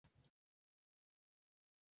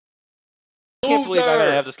can't believe I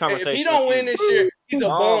gotta have this If conversation. he don't win this year, he's a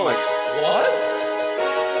bum. What?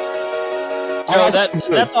 Yo,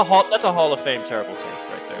 that's a Hall of Fame terrible take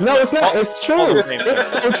right there. No, it's not. It's true. It's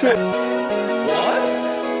so true. What?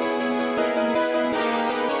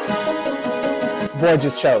 Boy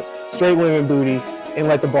just choked. Straight women booty and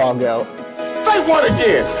let the ball go. Say what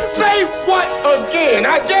again? Say what again?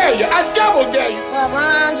 I dare you. I double dare you.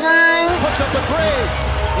 LeBron James puts up a three.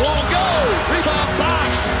 Won't go. Rebound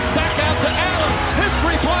box. Back out to Allen. His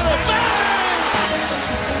three-pointer. Bang!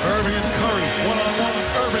 Irving and Curry. One-on-one.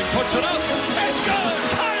 Irving puts it up. It's good.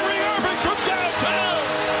 Kyrie Irving from downtown.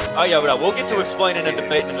 Oh yeah, but we'll get to explaining and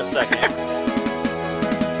debating in a second.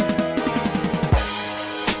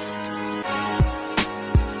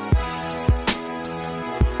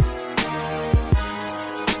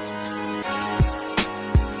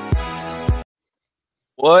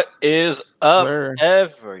 What is up,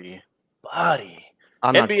 everybody?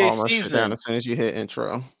 I'm not NBA calling my shit season. down as soon as you hit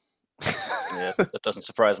intro. Yeah, that doesn't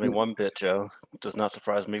surprise me one bit, Joe. It does not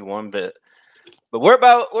surprise me one bit. But we're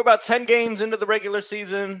about 10 games into the regular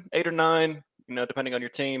season, 8 or 9, depending on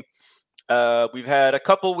your team. We've had a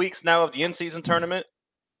couple weeks now of the in-season tournament,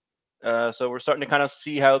 so we're starting to kind of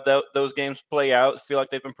see how those games play out. I feel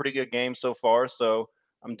like they've been pretty good games so far, so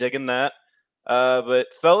I'm digging that. But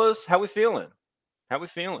fellas, how we feeling? How we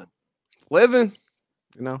feeling? Living,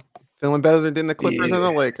 feeling better than the Clippers and the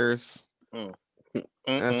Lakers.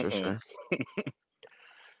 That's for sure.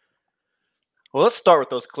 Well, let's start with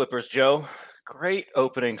those Clippers, Joe. Great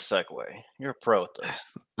opening segue. You're a pro at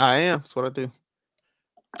this. I am. That's what I do.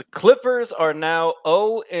 The Clippers are now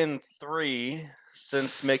 0-3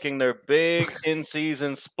 since making their big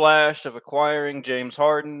in-season splash of acquiring James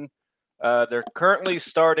Harden. They're currently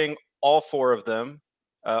starting all four of them.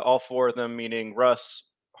 All four of them meaning Russ,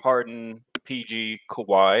 Harden, PG,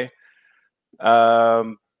 Kawhi.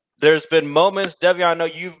 There's been moments, Devion, I know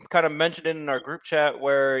you've kind of mentioned it in our group chat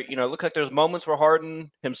where, it looks like there's moments where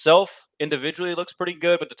Harden himself individually looks pretty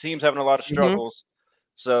good, but the team's having a lot of struggles.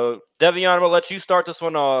 So, Devion, I'm going to let you start this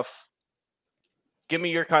one off. Give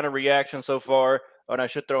me your kind of reaction so far. And I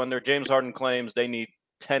should throw in there, James Harden claims they need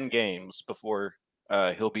 10 games before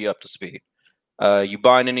he'll be up to speed. You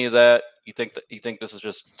buying any of that? You think this is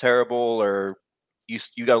just terrible, or you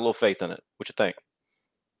got a little faith in it? What you think?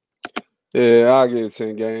 Yeah, I'll give it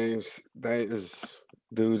 10 games.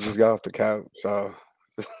 Dude just got off the couch, so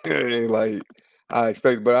it ain't like I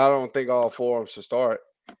expected. But I don't think all four of them should start.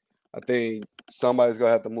 I think somebody's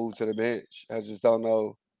gonna have to move to the bench. I just don't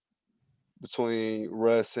know between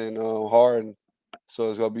Russ and Harden. So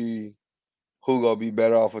it's gonna be who gonna be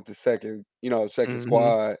better off with the second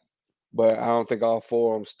squad. But I don't think all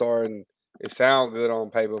four of them starting. It sounds good on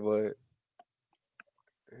paper, but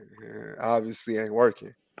obviously ain't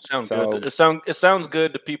working. Good. It sounds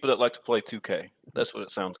good to people that like to play 2K. That's what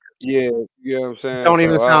it sounds good. Yeah, you know what I'm saying? Don't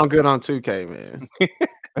even sound good on 2K, man.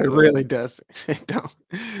 It really doesn't. Don't.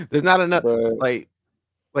 There's not enough. Like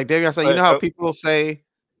David said, how people say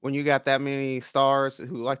when you got that many stars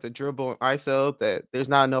who like to dribble and ISO that there's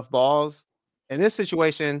not enough balls. In this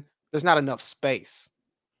situation, there's not enough space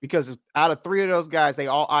because out of 3 of those guys, they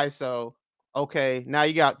all ISO. Okay, now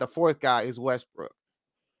you got the fourth guy is Westbrook.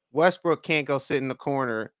 Westbrook can't go sit in the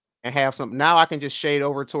corner and have some. Now I can just shade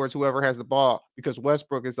over towards whoever has the ball because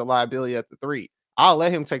Westbrook is the liability at the 3. I'll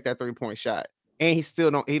let him take that 3-point shot. And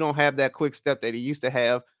he don't have that quick step that he used to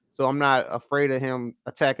have. So I'm not afraid of him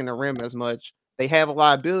attacking the rim as much. They have a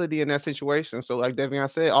liability in that situation. So like Devion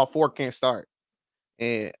said, all four can't start.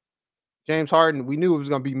 And James Harden, we knew it was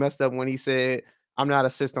going to be messed up when he said, I'm not a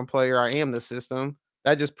system player. I am the system.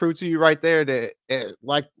 That just proved to you right there that,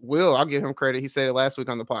 like Will, I'll give him credit. He said it last week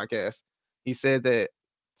on the podcast. He said that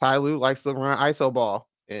Ty Lue likes to run ISO ball.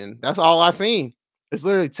 And that's all I seen. It's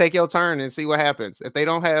literally take your turn and see what happens. If they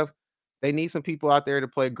don't have, they need some people out there to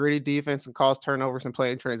play gritty defense and cause turnovers and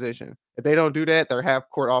play in transition. If they don't do that, their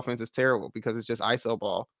half-court offense is terrible because it's just ISO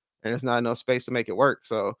ball. And there's not enough space to make it work.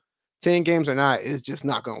 So 10 games or not, it's just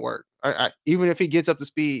not going to work. Even if he gets up to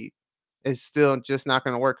speed, it's still just not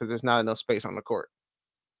going to work because there's not enough space on the court.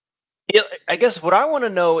 Yeah, I guess what I want to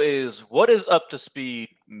know is what does up to speed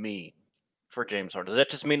mean for James Harden? Does that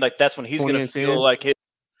just mean like that's when he's going to feel like his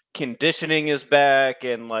conditioning is back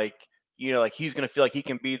and like he's going to feel like he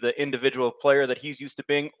can be the individual player that he's used to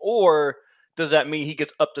being? Or does that mean he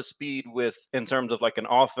gets up to speed in terms of like an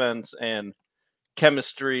offense and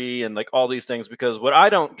chemistry and like all these things? Because what I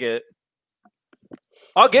don't get,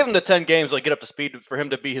 I'll give him the 10 games, like get up to speed for him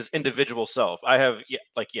to be his individual self. I have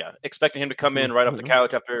expecting him to come in right off the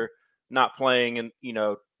couch after not playing and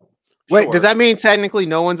Wait, does that mean technically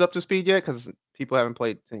no one's up to speed yet? Because people haven't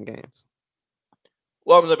played 10 games.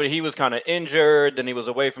 Well, but he was kind of injured, then he was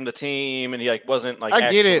away from the team, and he wasn't I get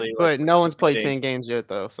actually it, but no one's played participating. 10 games yet,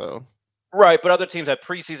 though. So Right, but other teams had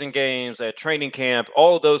preseason games, they had training camp,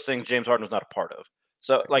 all of those things James Harden was not a part of.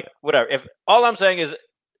 So, whatever. If all I'm saying is,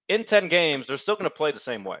 in 10 games, they're still going to play the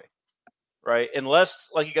same way, right? Unless,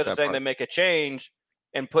 like you guys are saying, they make a change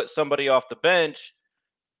and put somebody off the bench.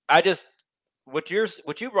 I just what you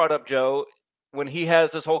brought up, Joe, when he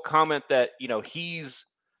has this whole comment that he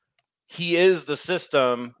is the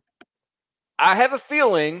system. I have a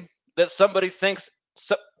feeling that somebody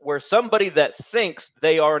that thinks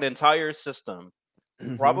they are an entire system,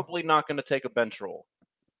 probably not going to take a bench role.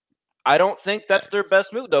 I don't think that's their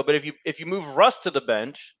best move, though. But if you move Russ to the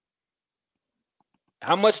bench,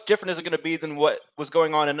 how much different is it going to be than what was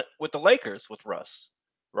going on with the Lakers with Russ,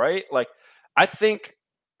 right? I think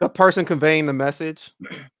the person conveying the message,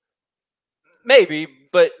 maybe,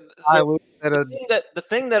 but the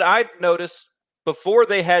thing that I noticed before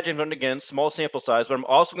they had James Harden, again, small sample size, but I'm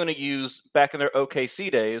also going to use back in their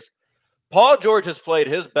OKC days, Paul George has played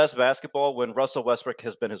his best basketball when Russell Westbrook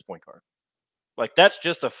has been his point guard. That's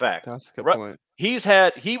just a fact. That's a good point. He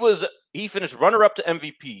finished runner-up to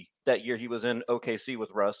MVP that year he was in OKC with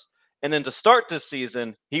Russ. And then to start this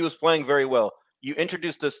season, he was playing very well. You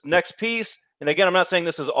introduced this next piece, and again, I'm not saying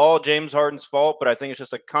this is all James Harden's fault, but I think it's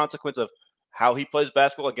just a consequence of how he plays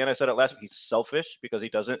basketball. Again, I said it last week, he's selfish because he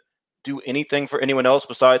doesn't do anything for anyone else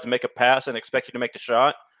besides make a pass and expect you to make the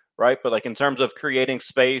shot, right? But in terms of creating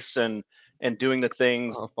space and doing the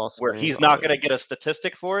things where he's not going to get a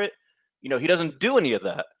statistic for it, he doesn't do any of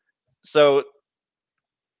that. So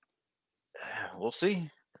we'll see.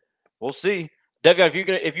 Devion, if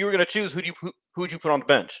you were gonna choose, who would you put on the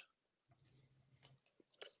bench?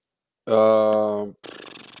 It's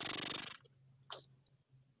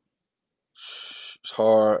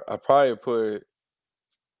hard. I probably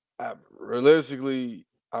realistically,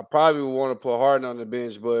 I probably would want to put Harden on the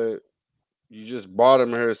bench, but you just brought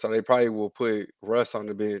him here, so they probably will put Russ on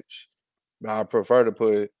the bench. But I prefer to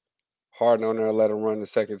put Harden on there and let him run the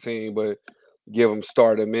second team, but give him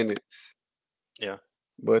starting minutes. Yeah.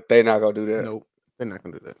 But they're not going to do that. Nope. They're not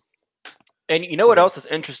going to do that. And you know what else is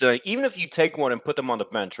interesting? Even if you take one and put them on the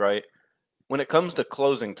bench, right? When it comes to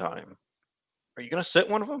closing time, are you going to sit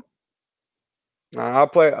one of them? Nah, I'll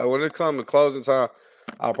play. When it comes to closing time,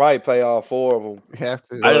 I'll probably play all four of them. You have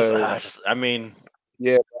to. I mean.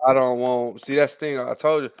 Yeah, I don't want. See, that's the thing. I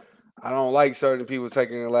told you, I don't like certain people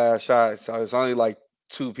taking the last shot. So it's only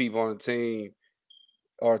 2 people on the team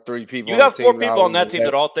or 3 people on the team. You got 4 people on that team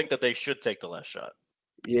that all think that they should take the last shot.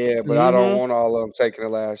 Yeah, but I don't want all of them taking the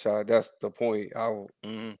last shot. That's the point. I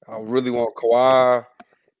really want Kawhi.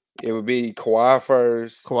 It would be Kawhi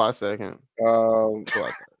first. Kawhi second.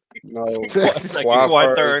 Kawhi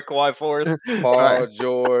Kawhi third. Kawhi fourth.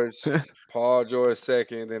 Paul George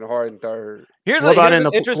second, then Harden third. What about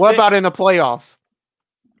in the playoffs?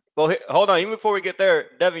 Well, hold on. Even before we get there,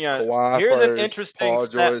 Devion, Kawhi here's first, an interesting Paul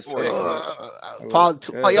George stat for you.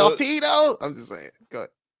 Playoff Pito. I'm just saying. Go ahead.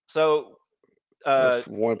 So,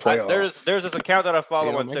 one playoff. There's this account that I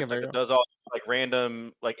follow on TikTok that does all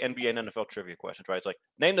random NBA and NFL trivia questions. Right? It's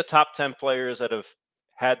name the top 10 players that have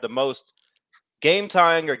had the most game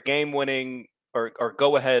tying or game winning or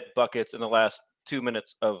go ahead buckets in the last 2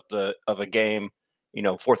 minutes of a game.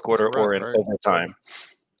 Fourth quarter or in overtime.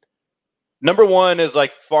 Number 1 is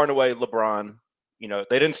far and away LeBron. They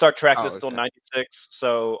didn't start tracking this until 96.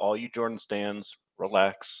 So all you Jordan stans,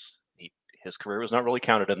 relax. His career was not really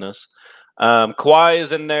counted in this. Kawhi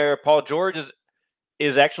is in there. Paul George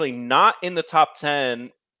is actually not in the top 10,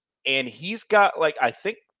 and he's got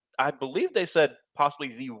I believe they said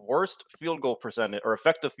possibly the worst field goal percentage or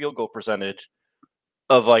effective field goal percentage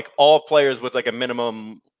of all players with a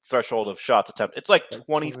minimum threshold of shots attempted. It's 25%.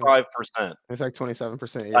 It's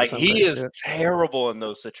 27%. He is terrible in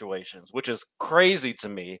those situations, which is crazy to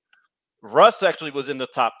me. Russ actually was in the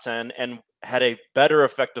top 10 and had a better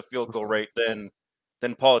effective field goal rate than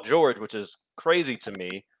Paul George, which is crazy to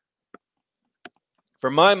me.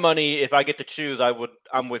 For my money, if I get to choose,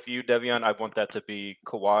 I'm with you, Devion. I want that to be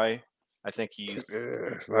Kawhi. I think he's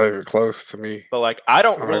it's not even close to me. But I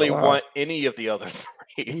don't really want any of the other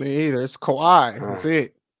 3. Me either. It's Kawhi. That's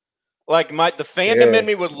it. The fandom in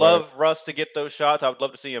me would love Russ to get those shots. I would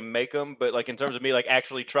love to see him make them. But in terms of me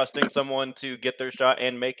actually trusting someone to get their shot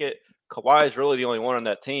and make it, Kawhi is really the only one on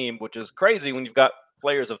that team, which is crazy when you've got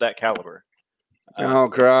players of that caliber. I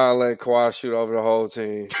don't care. I'll let Kawhi shoot over the whole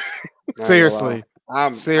team. Seriously.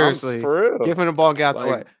 Seriously. I'm for real. Give him the ball and get out the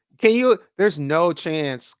way. There's no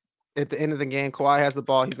chance at the end of the game Kawhi has the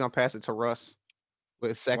ball, he's gonna pass it to Russ.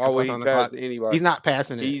 with Why seconds would left he on the pass clock. to anybody? He's not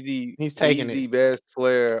passing it. He's taking the it. best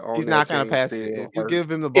player on He's that not gonna team pass it. still. You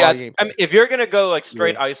give him the ball, Yeah, he ain't I mean, passing. if you're gonna go like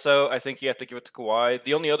straight Yeah. ISO, I think you have to give it to Kawhi.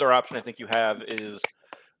 The only other option I think you have is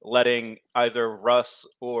letting either Russ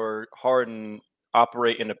or Harden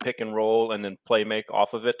operate in a pick and roll and then play make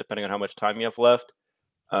off of it, depending on how much time you have left.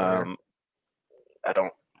 Fair. I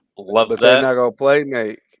don't love But they're that. not gonna play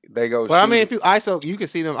make. They go Well, I shoot mean, it. if you ISO, you can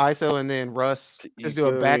see them ISO and then Russ You just do a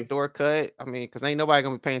feel me? backdoor cut. I mean, because ain't nobody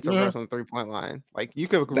gonna be paying to Mhm. Russ on the 3-point line. Like you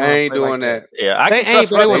could run a They ain't play like doing that. that. Yeah, I They can trust ain't,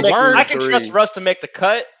 but it Russ to would They make. I work. shoot can trust threes. Russ to make the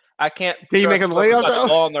cut. I can't Can you make trust a Russ who's layup got the though?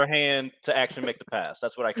 ball in their hand to actually make the pass.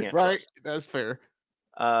 That's what I can't Right? trust. That's fair.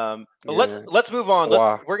 But Yeah. let's move on.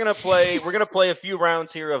 Why? We're gonna play a few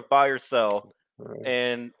rounds here of buy or sell,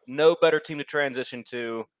 and no better team to transition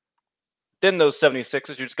to than those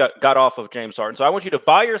 76ers who just got off of James Harden. So I want you to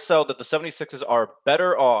buy or sell that the 76ers are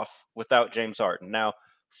better off without James Harden. Now,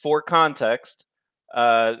 for context,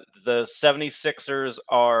 the 76ers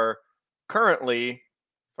are currently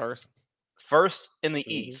first in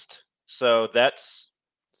the East. So that's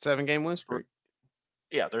 7-game win streak.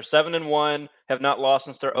 yeah, they're 7-1, have not lost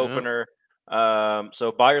since their Yeah. opener.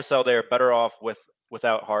 So buy or sell, they are better off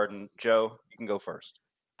without Harden. Joe, you can go first.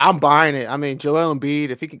 I'm buying it. I mean, Joel Embiid,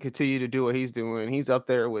 if he can continue to do what he's doing, he's up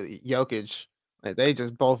there with Jokic. Like, they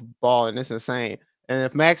just both ball, and it's insane. And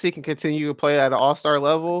if Maxey can continue to play at an all-star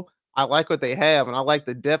level, I like what they have, and I like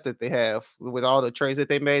the depth that they have with all the trades that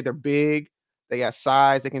they made. They're big. They got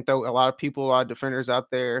size. They can throw a lot of people, a lot of defenders out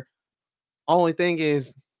there. Only thing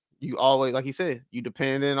is, you always, like you said, you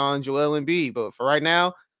dependent on Joel Embiid. But for right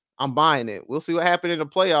now, I'm buying it. We'll see what happens in the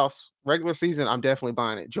playoffs. Regular season, I'm definitely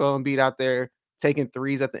buying it. Joel Embiid out there taking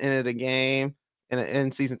threes at the end of the game in an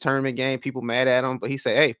in-season tournament game. People mad at him, but he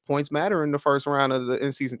said, "Hey, points matter in the first round of the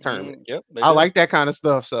in-season tournament." Yep, I like that kind of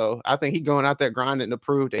stuff. So I think he's going out there grinding to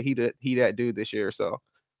prove that he that dude this year. So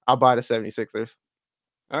I'll buy the 76ers.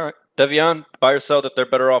 All right, Devion, buy or sell that they're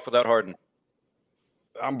better off without Harden.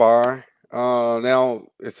 I'm buying. Now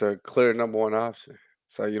it's a clear number one option,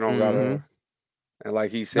 so you don't gotta. And like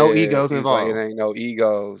he No said, egos he's like, it involved. ain't no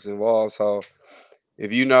egos involved. So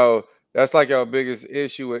if you know, that's like our biggest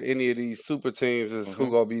issue with any of these super teams is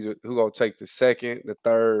who gonna take the second, the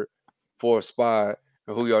third, fourth spot,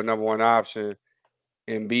 and who your number one option.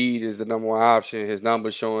 Embiid is the number one option. His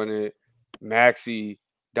numbers showing it. Maxey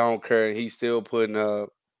don't care. He's still putting up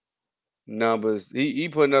numbers. He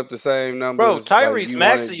putting up the same Bro, numbers like Tyrese you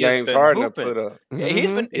wanted Maxey has James been Harden to hooping. put up.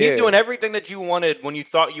 He's doing everything that you wanted when you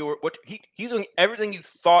thought you were he's doing everything you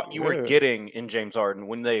thought you were getting in James Harden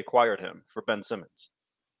when they acquired him for Ben Simmons.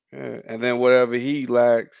 Yeah. And then whatever he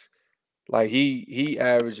lacks, like he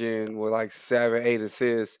averaging with like 7, 8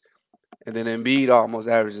 assists, and then Embiid almost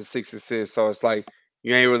averaging 6 assists. So it's like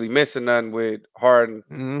you ain't really missing nothing with Harden.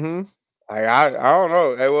 Like, I don't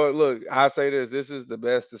know. Hey, well, look, I say this. This is the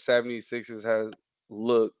best the 76ers has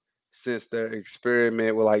looked since their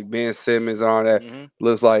experiment with like Ben Simmons and all that.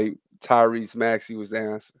 Looks like Tyrese Maxey was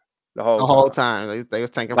dancing the whole time. They was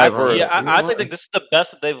tanking like, for Yeah, I think this is the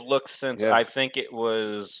best that they've looked since Yeah. I think it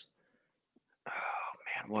was. Oh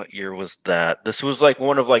man, what year was that? This was like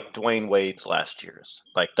one of like Dwayne Wade's last years.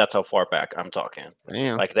 Like that's how far back I'm talking.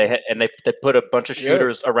 Damn. Like they put a bunch of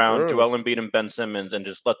shooters around for real. Joel Embiid and Ben Simmons and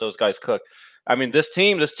just let those guys cook. I mean, this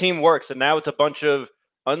team works, and now it's a bunch of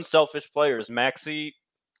unselfish players. Maxey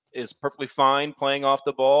is perfectly fine playing off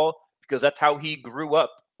the ball because that's how he grew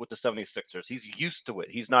up with the 76ers. He's used to it.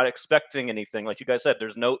 He's not expecting anything. Like you guys said,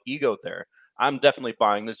 there's no ego there. I'm definitely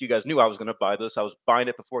buying this. You guys knew I was going to buy this. I was buying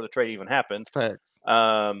it before the trade even happened. Facts.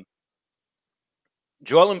 Joel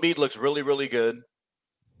Embiid looks really, really good.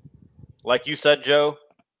 Like you said, Joe,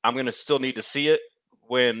 I'm going to still need to see it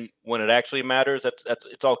when it actually matters.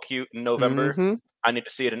 It's all cute in November. I need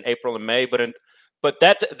to see it in April and May, but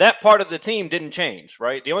that part of the team didn't change,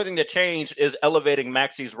 right? The only thing that changed is elevating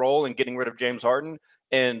Maxey's role and getting rid of James Harden.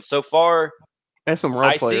 And so far, and some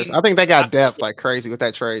role players. I think they got depth like crazy with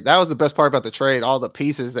that trade. That was the best part about the trade. All the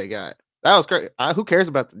pieces they got. That was great. Who cares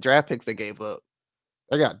about the draft picks they gave up?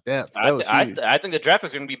 They got depth. That was huge. I think the draft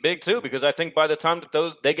picks are going to be big too, because I think by the time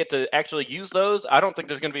that they get to actually use those, I don't think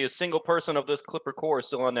there's going to be a single person of this Clipper core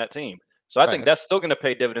still on that team. So I think that's still going to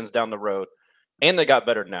pay dividends down the road. And they got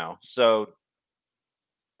better now. So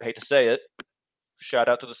hate to say it, shout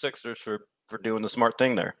out to the Sixers for doing the smart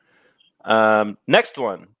thing there. Next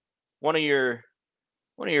one of your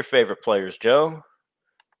favorite players, Joe.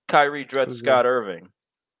 Kyrie Dred Scott Irving.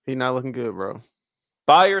 He not looking good, bro.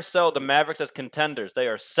 Buy or sell the Mavericks as contenders. They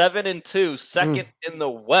are 7-2, second in the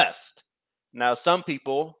West. Now, some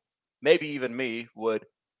people, maybe even me, would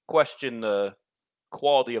question the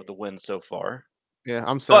quality of the win so far. Yeah,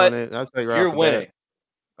 I'm selling it. I'll tell you right you're off the winning. bat.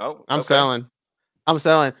 Oh, I'm selling.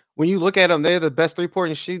 When you look at them, they're the best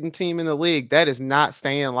 3-point shooting team in the league. That is not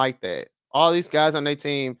staying like that. All these guys on their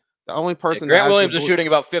team, the only person Grant that Williams is shooting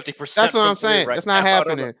about 50%. That's what I'm from three saying. right That's not now. I don't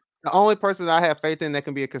know. happening. The only person that I have faith in that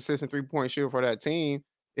can be a consistent 3-point shooter for that team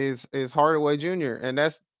is Hardaway Jr. And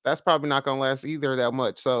that's probably not gonna last either that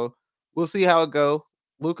much. So we'll see how it go.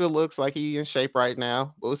 Luka looks like he in shape right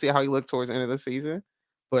now, but we'll see how he look towards the end of the season.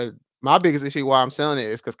 But my biggest issue why I'm selling it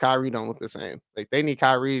is because Kyrie don't look the same. Like they need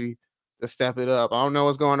Kyrie to step it up. I don't know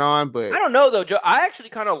what's going on, but I don't know though, Joe. I actually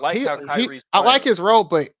kind of like how Kyrie's I like playing. his role,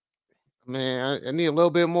 but man, I need a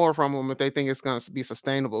little bit more from him if they think it's going to be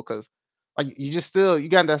sustainable. Because like you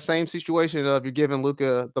got that same situation of you're giving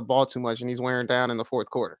Luka the ball too much and he's wearing down in the fourth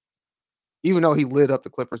quarter. Even though he lit up the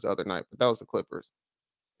Clippers the other night, but that was the Clippers.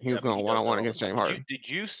 He was going 1-on-1 against James Harden. Did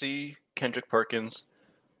you see Kendrick Perkins?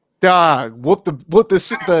 Dog, whoop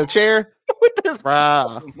the chair. With this,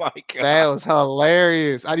 Wow, oh my God, that was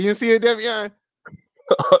hilarious. I didn't see it, Devion.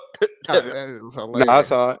 That was hilarious. No, I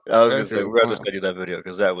saw it. I was gonna say we're gonna send you that video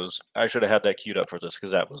because I should have had that queued up for this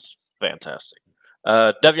because that was fantastic.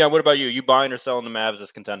 Devion, what about you? You buying or selling the Mavs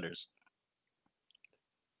as contenders?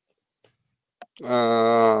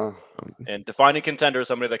 And defining contender is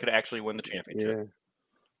somebody that could actually win the championship.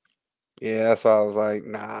 Yeah, that's why I was like,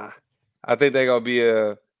 nah. I think they're gonna be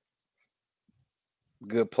a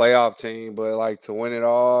good playoff team, but like to win it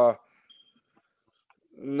all,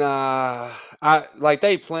 nah. I like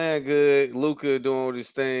they playing good. Luka doing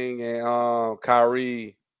his thing, and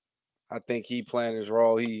Kyrie, I think he playing his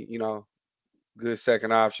role. He, good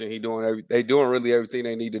second option. They doing really everything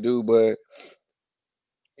they need to do, but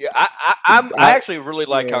yeah, I actually really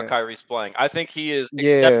like how Kyrie's playing. I think he is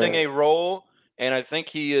accepting a role, and I think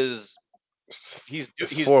he's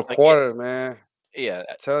fourth quarter, man. Yeah,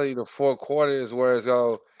 I tell you, the fourth quarter is where it's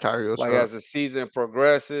go. Like as the season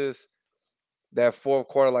progresses, that fourth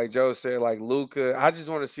quarter, like Joe said, like Luka, I just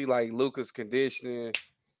want to see like Luka's conditioning,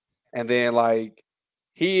 and then like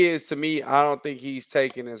he is to me. I don't think he's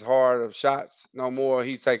taking as hard of shots no more.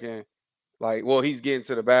 He's taking he's getting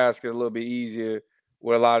to the basket a little bit easier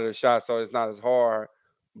with a lot of the shots, so it's not as hard.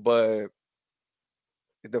 But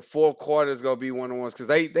the fourth quarter is gonna be one of the ones because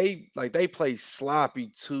they play sloppy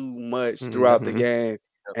too much throughout the game,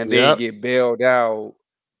 and then get bailed out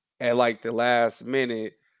at like the last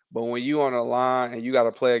minute. But when you on a line and you got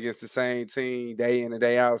to play against the same team day in and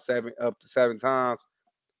day out up to 7 times,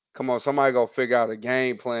 come on, somebody go figure out a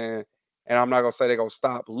game plan. And I'm not gonna say they're gonna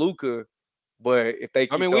stop Luka, but if they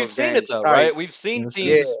keep we've seen it though, right? We've seen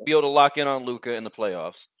teams be able to lock in on Luka in the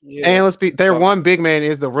playoffs. Yeah. And their one big man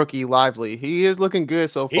is the rookie Lively. He is looking good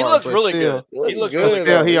so far. He looks really good. He looks good.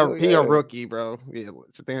 Still, he a rookie, bro. Yeah,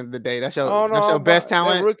 it's at the end of the day. That's your best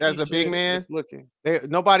talent as a big man.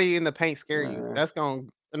 Nobody in the paint scare you. That's gonna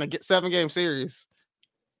get 7-game series.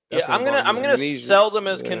 I'm gonna sell them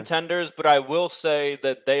as contenders, but I will say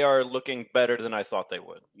that they are looking better than I thought they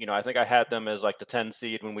would. I think I had them as like the 10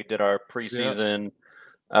 seed when we did our preseason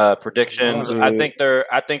predictions. I think they're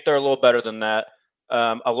a little better than that.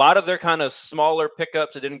 A lot of their kind of smaller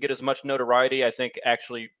pickups that didn't get as much notoriety, I think,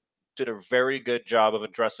 actually did a very good job of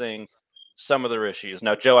addressing some of their issues.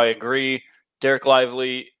 Now, Joe, I agree. Derek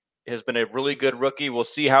Lively has been a really good rookie. We'll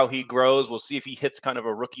see how he grows. We'll see if he hits kind of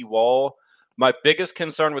a rookie wall. My biggest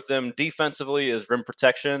concern with them defensively is rim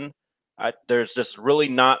protection. There's just really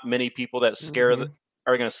not many people that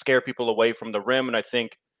are going to scare people away from the rim, and I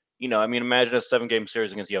think, imagine a 7-game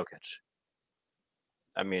series against Jokic.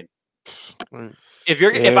 I mean, if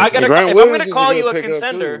I'm going to call you a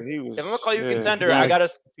contender, I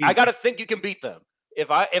gotta think you can beat them.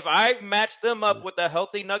 If I match them up with a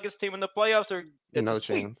healthy Nuggets team in the playoffs, it's no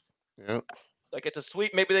chance. Yep. Like it's a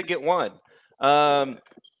sweep, maybe they get one.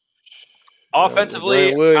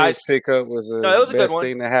 Offensively, Williams pickup was the best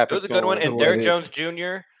thing that happened. It was a good one, and Derek Jones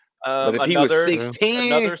Jr. But if he was 6'10", you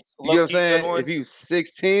know what I'm saying? If he was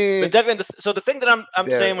 6'10", but Devin. So the thing that I'm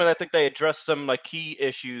saying when I think they address some like key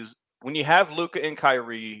issues, when you have Luka and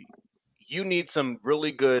Kyrie, you need some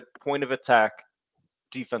really good point of attack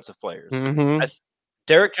defensive players.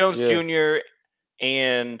 Derek Jones Jr.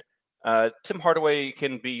 and Tim Hardaway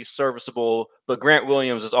can be serviceable, but Grant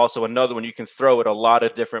Williams is also another one you can throw at a lot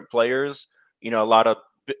of different players. A lot of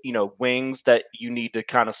wings that you need to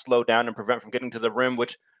kind of slow down and prevent from getting to the rim,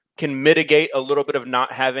 which can mitigate a little bit of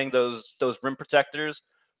not having those rim protectors.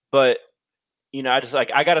 But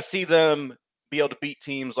I got to see them be able to beat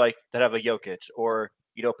teams like that have a Jokic, or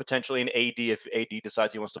potentially an AD if AD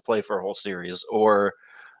decides he wants to play for a whole series, or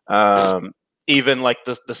even like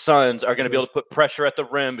the Suns are going to be able to put pressure at the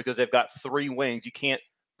rim because they've got 3 wings. You can't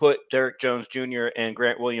put Derrick Jones Jr. and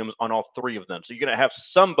Grant Williams on all three of them. So you're going to have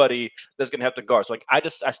somebody that's going to have to guard. So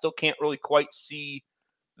I still can't really quite see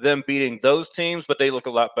them beating those teams, but they look a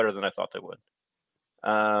lot better than I thought they would.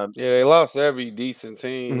 Yeah, they lost every decent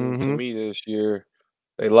team to me this year.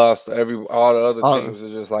 They lost all the other teams are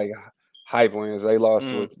just like hype wins. They lost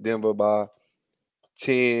with Denver by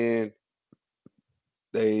 10.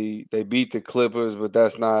 They beat the Clippers, but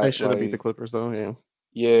that's not. They should have beat the Clippers though. Yeah.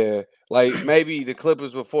 Yeah, like maybe the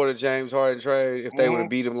Clippers before the James Harden trade, if they would have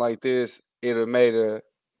beat them like this, it'd have made a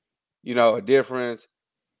difference.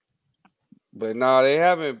 But no, they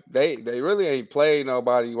haven't. They really ain't played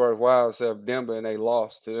nobody worthwhile except Denver, and they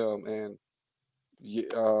lost to them. And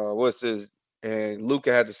And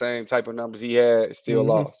Luka had the same type of numbers he had, still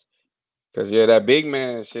lost. Because that big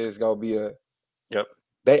man shit is gonna be a. Yep.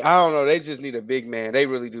 I don't know. They just need a big man. They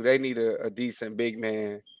really do. They need a decent big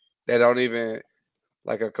man that don't even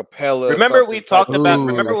like a Capella. Remember we talked about.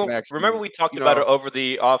 Remember we talked about it over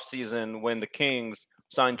the offseason when the Kings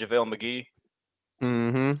signed JaVale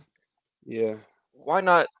McGee. Yeah. Why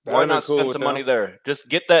not spend some money there? Just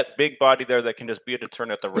get that big body there that can just be a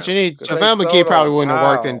deterrent at the rim. But you need JaVale McGee probably wouldn't have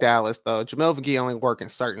worked in Dallas though. JaVale McGee only worked in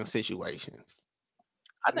certain situations.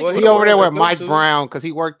 I think he over there with Mike Brown because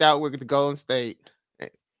he worked out with the Golden State.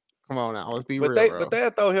 Come on now, let's be real, bro. But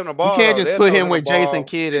they'll throw him the ball. You can't just put him with Jason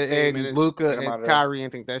Kidd and Luka and Kyrie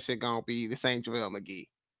and think that shit gonna be the same JaVale McGee.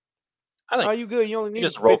 I think you good? You only need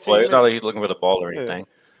just role play. It's not like he's looking for the ball or anything.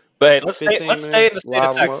 But hey, let's stay in the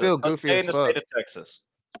state of Texas.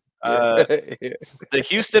 The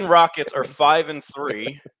Houston Rockets are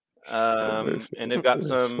 5-3, and they've got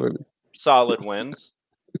some solid wins.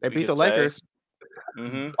 They beat the Lakers.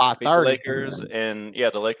 By 30. The Lakers, and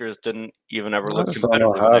the Lakers didn't even ever look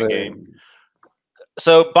competitive in that game.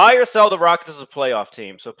 So buy or sell the Rockets as a playoff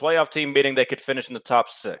team. So playoff team meaning they could finish in the top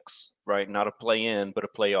 6, right? Not a play-in, but a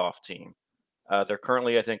playoff team. They're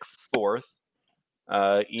currently, I think, 4th.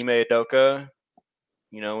 Ime Udoka,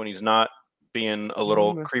 when he's not being a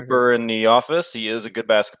little creeper in the office, he is a good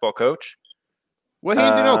basketball coach. Well, he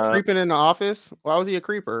didn't do no creeping in the office. Why was he a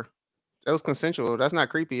creeper? That was consensual. That's not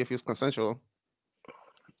creepy if it's consensual.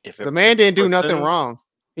 The man didn't do nothing wrong.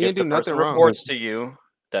 He didn't do nothing wrong. Reports to you,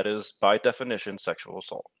 that is by definition sexual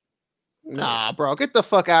assault. Nah, bro, get the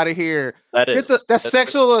fuck out of here. That's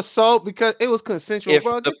sexual assault because it was consensual, if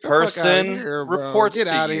bro. Get the person fuck out of here, bro. Reports get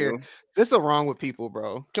out of here. This is wrong with people,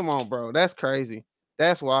 bro. Come on, bro. That's crazy.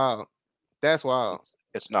 That's wild. That's wild.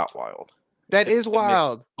 It's not wild. That is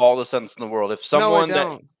wild. It makes all the sense in the world. If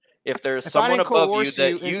someone if there's someone above you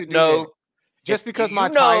that you know. Just because my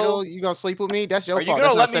title, you gonna sleep with me? That's your fault.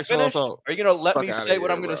 That's not sexual assault. Are you gonna let me say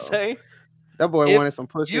what I'm gonna say? That boy wanted some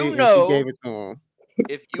pussy, and she gave it to him.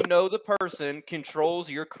 If you know the person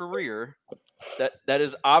controls your career, that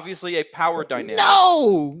is obviously a power dynamic.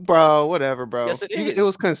 No, bro, whatever, bro. Yes, it is. It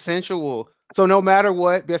was consensual. So no matter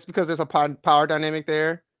what, just because there's a power dynamic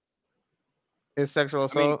there, it's sexual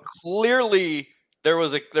assault. I mean, clearly. There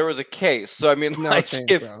was a case. So I mean, no chance,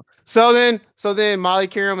 bro. So then Molly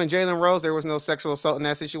Qerim and Jalen Rose, there was no sexual assault in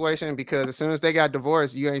that situation because as soon as they got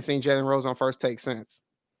divorced, you ain't seen Jalen Rose on First Take since.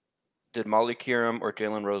 Did Molly Qerim or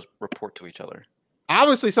Jalen Rose report to each other?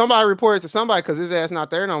 Obviously, somebody reported to somebody because his ass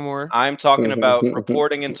not there no more. I'm talking about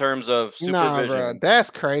reporting in terms of supervision. Nah, bro,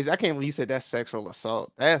 that's crazy. I can't believe you said that's sexual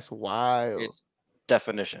assault. That's wild. It's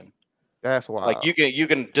definition. That's wild. Like you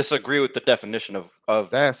can disagree with the definition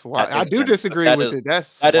of that's wild. I do disagree with it.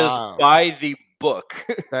 That is by the book.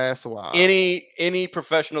 That's wild. Any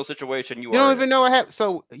professional situation you don't even know what happened.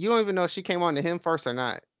 So you don't even know if she came on to him first or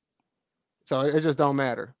not. So it just don't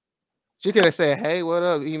matter. She could have said, "Hey, what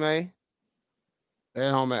up, Ime?" It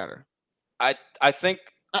don't matter. I think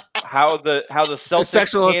how the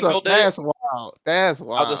Celtics handled it. That's wild. That's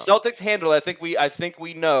wild. How the Celtics handled it, I think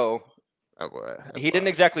we know. He didn't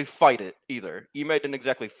exactly fight it either. Ime didn't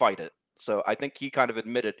exactly fight it, so I think he kind of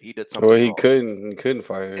admitted he did something. Well, he wrong. couldn't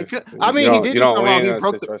fight it. I mean, he did do something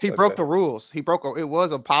wrong. He broke the rules. It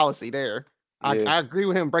was a policy there. Yeah. I agree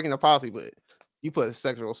with him breaking the policy, but you put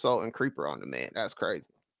sexual assault and creeper on the man. That's crazy.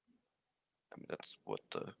 I mean, that's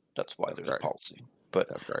why there's a policy. But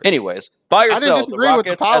that's crazy. Anyways, by yourself, I didn't disagree with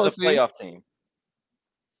the policy. As a playoff team.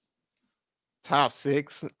 Top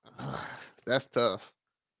 6. That's tough.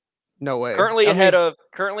 No way. Currently ahead of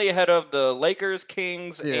the Lakers,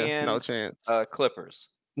 Kings, and no chance. Clippers.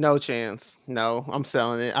 No chance. No, I'm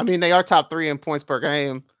selling it. I mean, they are top 3 in points per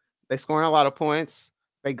game. They scoring a lot of points.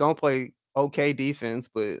 They gonna play okay defense,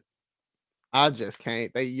 but I just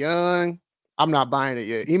can't. They young. I'm not buying it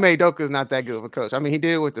yet. Ime Udoka is not that good of a coach. I mean, he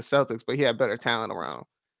did it with the Celtics, but he had better talent around.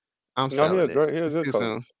 I'm selling it. He was too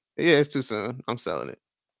soon. Yeah, it's too soon. I'm selling it.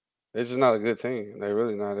 It's just not a good team. They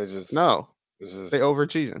really not. They just No, it's just they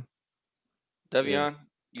overachieving. Devion,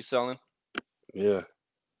 you selling? Yeah.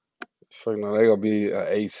 Fuck no, they gonna be an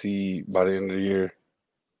 8 seed by the end of the year.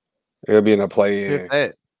 They'll be in a play-in.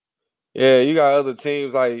 That. Yeah, you got other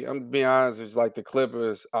teams like I'm being honest, it's like the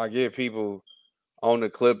Clippers. I get people on the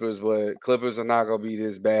Clippers, but Clippers are not gonna be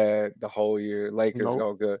this bad the whole year. Lakers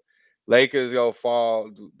go good. Lakers go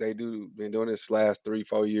fall. They been doing this last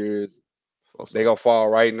 3-4 years. They gonna fall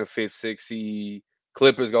right in the 5th, 6th seed.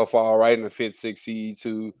 Clippers gonna fall right in the 5th, 6th seed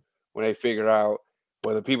too when they figure out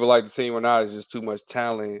whether people like the team or not. It's just too much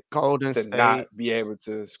talent Golden to State. not be able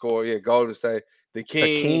to score. Yeah, Golden State. The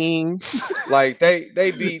Kings. like they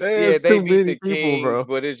beat they beat the people, Kings, bro.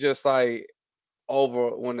 but it's just like over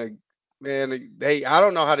when I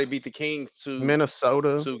don't know how they beat the Kings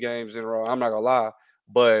Minnesota 2 games in a row. I'm not gonna lie,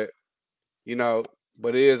 but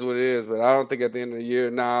but it is what it is. But I don't think at the end of the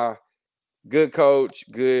year, good coach,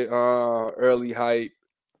 good early hype,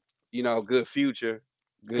 good future,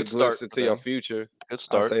 good glimpse into your future. Good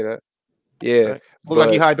start. I'll say that. Yeah, look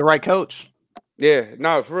like you hired the right coach. Yeah,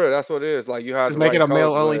 no, for real, that's what it is. Like you have just the make right it a coach,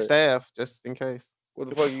 male only staff, just in case. What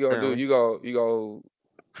the fuck you gonna do? You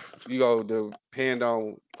go depend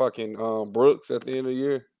on fucking Brooks at the end of the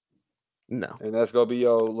year. No, and that's gonna be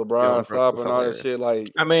your LeBron stop and all that shit.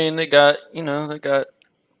 Like, I mean, they got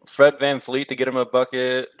Fred VanVleet to get him a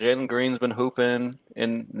bucket. Jalen Green's been hooping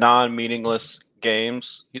in non-meaningless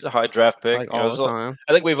games. He's a high draft pick. Like all the time.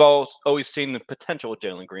 I think we've always seen the potential with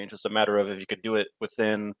Jalen Green. Just a matter of if you could do it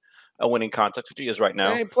within a winning context, which he is right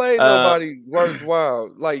now. They ain't played nobody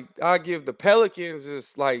worthwhile. Like, I give the Pelicans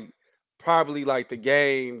is like probably like the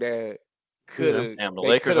game that could have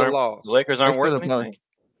lost. The Lakers aren't worth anything.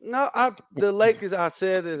 No, the Lakers. I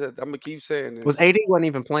said this. I'm gonna keep saying this. Was AD wasn't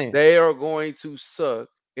even playing. They are going to suck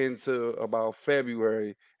into about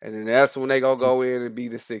February, and then that's when they gonna go in and be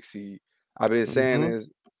the 6th seed. I've been saying this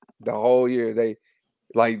the whole year. They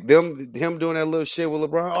like him doing that little shit with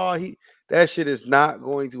LeBron. Oh, that shit is not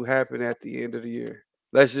going to happen at the end of the year.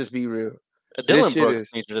 Let's just be real. Dylan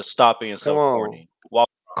Brooks needs to just stop being so corny.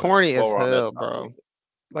 Corny as hell, bro.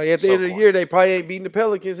 Like at the end of the year, they probably ain't beating the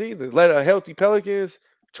Pelicans either. Let a healthy Pelicans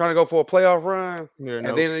trying to go for a playoff run at the end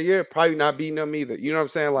of the year, probably not beating them either. You know what I'm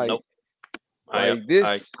saying? Like,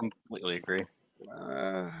 I completely agree.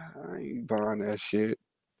 I ain't buying that shit.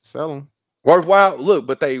 Sell them. Worthwhile. Look,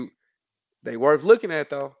 but they worth looking at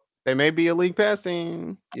though. They may be a league pass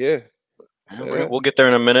team. Yeah. We'll get there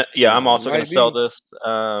in a minute. Yeah, I'm also going to sell this.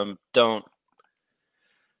 I don't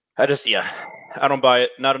buy it.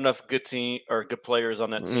 Not enough good team or good players on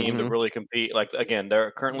that team to really compete. Like, again,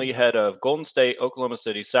 they're currently ahead of Golden State, Oklahoma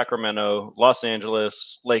City, Sacramento, Los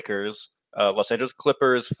Angeles Lakers, Los Angeles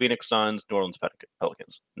Clippers, Phoenix Suns, New Orleans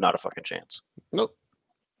Pelicans. Not a fucking chance. Nope.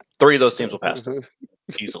 3 of those teams will pass them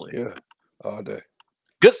easily. Yeah, all day.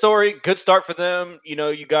 Good story. Good start for them. You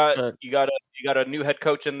got a new head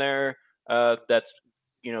coach in there that's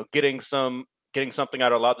getting something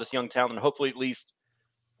out of a lot of this young talent. And hopefully, at least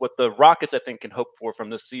what the Rockets I think can hope for from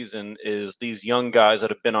this season is these young guys that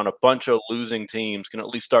have been on a bunch of losing teams can at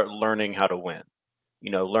least start learning how to win.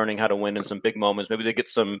 Learning how to win in some big moments. Maybe they get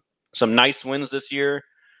some nice wins this year,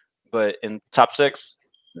 but in top 6,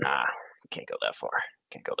 can't go that far.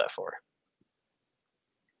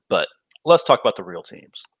 But let's talk about the real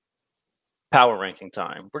teams. Power ranking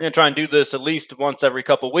time. We're going to try and do this at least once every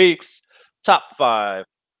couple weeks. Top 5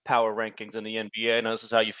 power rankings in the NBA. I know this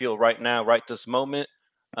is how you feel right now, right this moment.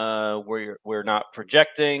 We're not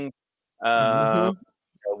projecting.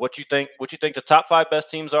 What you think the top 5 best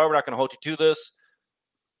teams are. We're not going to hold you to this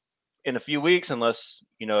in a few weeks unless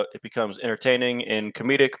it becomes entertaining and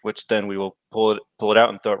comedic, which then we will pull it out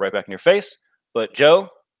and throw it right back in your face. But Joe,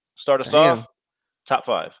 start us off. Top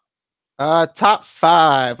 5. Top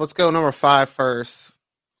 5. Let's go number 5 first.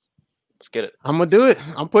 Let's get it. I'm gonna do it.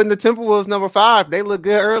 I'm putting the Timberwolves number 5. They look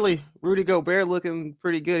good early. Rudy Gobert looking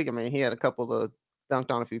pretty good. I mean, he had a couple of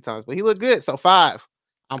dunked on a few times, but he looked good. So 5.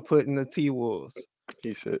 I'm putting the T-Wolves.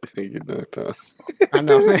 He said he get dunked on. I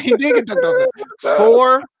know. He did get dunked on.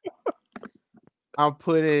 4. I'm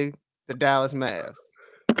putting the Dallas Mavs.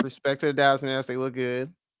 Respect to the Dallas Mavs. They look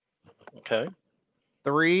good. Okay.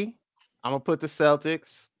 3. I'm gonna put the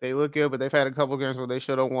Celtics. They look good, but they've had a couple games where they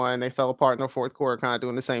should have won. They fell apart in the fourth quarter, kind of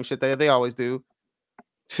doing the same shit they always do.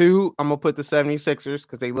 2, I'm gonna put the 76ers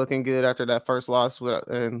because they looking good after that first loss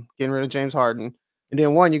and getting rid of James Harden. And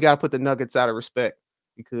then 1, you gotta put the Nuggets out of respect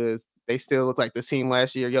because they still look like the team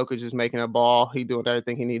last year. Jokic is making a ball. He doing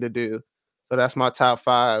everything he need to do. So that's my top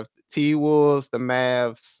 5. T-Wolves, the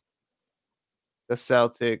Mavs, the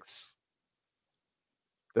Celtics,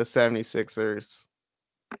 the 76ers,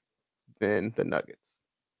 then the Nuggets.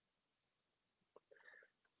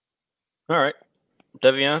 All right,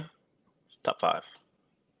 Devion, top 5.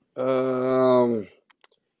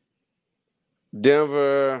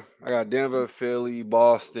 Denver. I got Denver, Philly,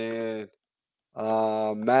 Boston,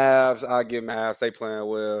 Mavs. I get Mavs. They playing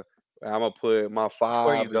well. I'm gonna put my 5.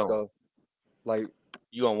 Where are you going? Go like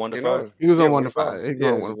you on 1 to 5? He was on 1 to 5.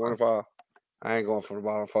 Yeah, 1 to 5. I ain't going from the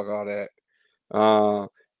bottom. Fuck all that.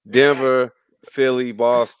 Denver, Philly,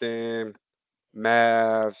 Boston,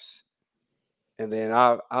 Mavs, and then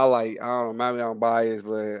I don't know, maybe I'm biased,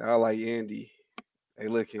 but I like Indy. They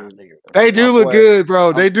looking. They do look good,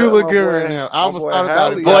 bro. They do look good right now. I almost thought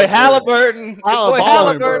about it. Boy Halliburton. Boy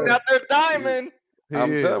Halliburton out there diamond. I'm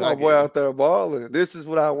telling my boy out there balling. This is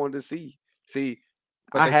what I wanted to see. See,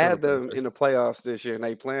 I had them in the playoffs this year, and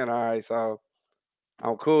they playing all right, so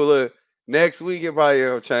I'm cool. Look, next week it probably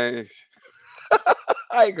will change.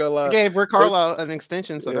 I ain't gonna lie. They gave Rick Carlisle an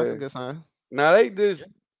extension, so that's a good sign. Now they just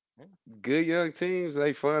good young teams.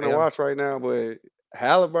 They fun to watch right now, but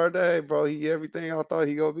Halliburton, hey, bro, he everything I thought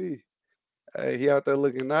he gonna be. Hey, he out there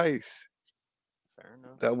looking nice. Fair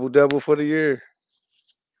enough. Double for the year.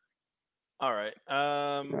 All right.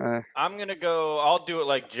 I'm gonna go. I'll do it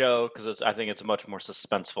like Joe because I think it's much more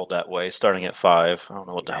suspenseful that way. Starting at 5. I don't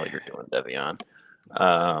know what the hell you're doing, Devion.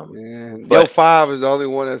 Your 5 is the only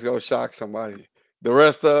one that's gonna shock somebody. The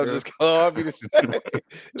rest of them just gonna be the same.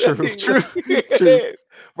 True.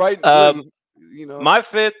 Right. You know, my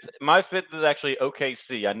fifth is actually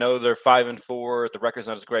OKC. I know they're 5-4. The record's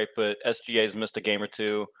not as great, but SGA's missed a game or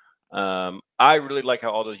two. I really like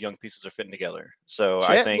how all those young pieces are fitting together. So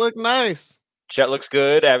I think look nice. Chet looks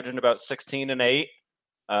good, averaging about 16 and 8,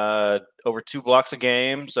 over 2 blocks a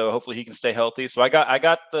game. So hopefully he can stay healthy. So I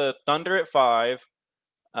got the Thunder at 5.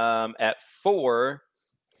 At 4,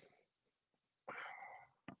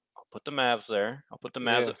 I'll put the Mavs there. I'll put the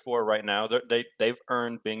Mavs at 4 right now. They've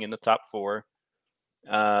earned being in the top 4.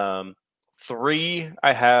 3,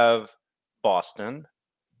 I have Boston.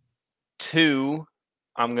 2,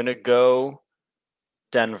 I'm gonna go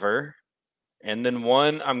Denver, and then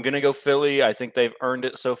 1, I'm gonna go Philly. I think they've earned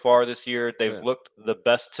it so far this year. They've looked the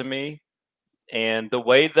best to me, and the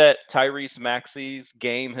way that Tyrese Maxey's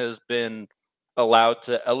game has been allowed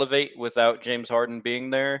to elevate without James Harden being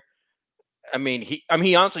there. I mean, he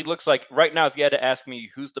honestly looks like right now. If you had to ask me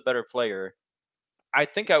who's the better player, I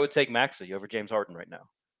think I would take Maxey over James Harden right now,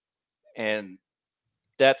 and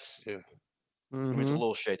that's. I mean, it's a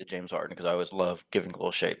little shade to James Harden because I always love giving a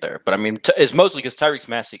little shade there. But I mean, it's mostly because Tyrese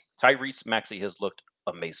Maxey has looked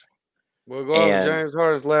amazing. Well, go off James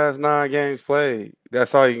Harden's last 9 games played.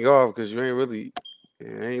 That's all you can go off because you ain't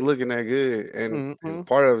looking that good. And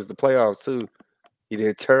part of it is the playoffs too. He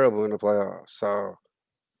did terrible in the playoffs. So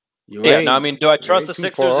no, I mean, do I trust the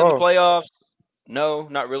Sixers in the playoffs? No,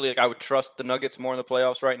 not really. Like, I would trust the Nuggets more in the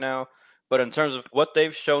playoffs right now. But in terms of what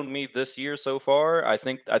they've shown me this year so far, I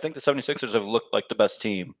think the 76ers have looked like the best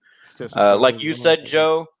team. Like you said,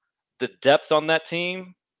 Joe, the depth on that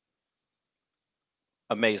team,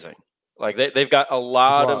 amazing. Like they've got a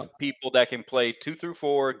lot of people that can play 2 through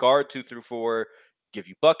 4, guard 2 through 4, give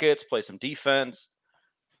you buckets, play some defense.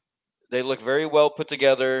 They look very well put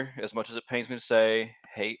together, as much as it pains me to say.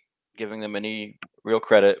 Hate giving them any real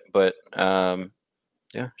credit, but shout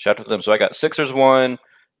out to them. So I got Sixers 1,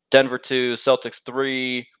 Denver 2, Celtics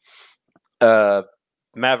 3,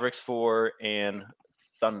 Mavericks 4, and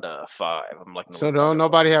Thunder 5. I'm like, so don't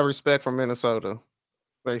nobody have respect for Minnesota.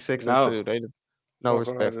 They 6-2. They no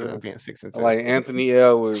respect for them being 6-2. Like Anthony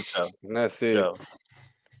Edwards, and that's it.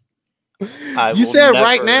 You said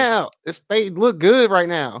right now. They look good right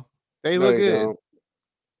now. They look good.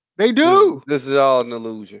 They do. This is all an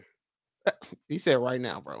illusion. You said right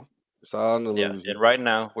now, bro. It's all an illusion. Yeah, and right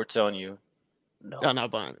now we're telling you, no. Y'all not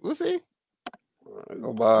buying it. We'll see.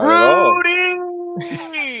 Go buy it all.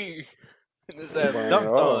 Rudy! This ass dunked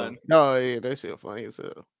on. No, yeah, that shit funny as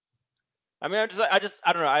hell. I mean, I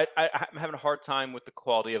don't know. I'm having a hard time with the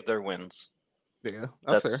quality of their wins. Yeah,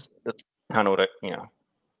 that's fair. That's kind of what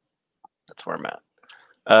that's where I'm at.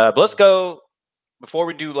 But let's go, before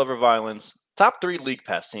we do Love or Violence, top 3 League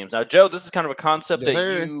Pass teams. Now, Joe, this is kind of a concept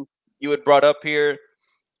that you had brought up here.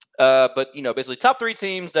 But, basically top 3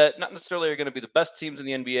 teams that not necessarily are going to be the best teams in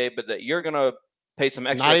the NBA, but that you're going to pay some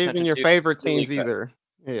extra attention to. Not even your favorite teams either.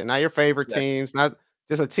 Yeah, not your favorite teams. Not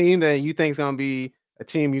just a team that you think is going to be a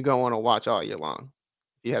team you're going to want to watch all year long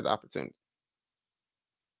if you had the opportunity.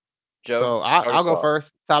 Joe, so I'll go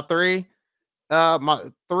first. Top 3.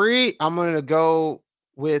 My 3, I'm going to go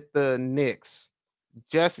with the Knicks.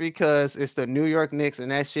 Just because it's the New York Knicks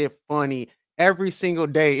and that shit funny. Every single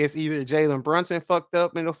day, it's either Jalen Brunson fucked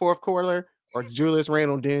up in the 4th quarter or Julius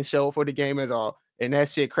Randle didn't show for the game at all. and that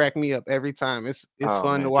shit cracked me up every time. It's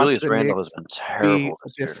fun to watch Julius the Randle Knicks has been terrible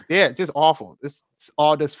this year. just awful. It's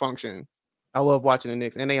all dysfunction. I love watching the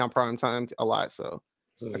Knicks, and they on prime time a lot, so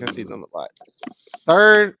I can see them a lot.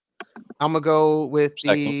 Third, I'm gonna go with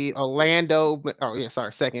the Orlando. Oh yeah,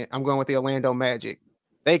 sorry. Second, I'm going with the Orlando Magic.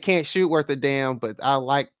 They can't shoot worth a damn, but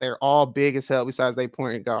they're all big as hell. Besides, they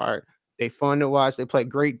point guard. They fun to watch. They play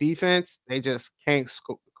great defense. They just can't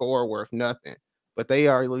score worth nothing. But they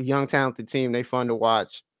are a young, talented team. They fun to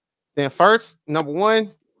watch. Then first, number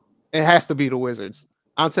one, it has to be the Wizards.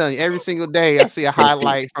 I'm telling you, every single day I see a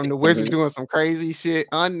highlight from the Wizards doing some crazy shit,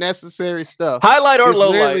 unnecessary stuff. Highlight or It's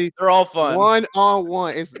low literally light, they're all fun.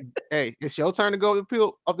 1-on-1. It's your turn to go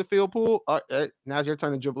up the field pool. Now's your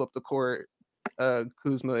turn to dribble up the court.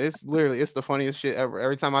 Kuzma. It's the funniest shit ever.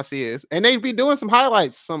 Every time I see it, and they be doing some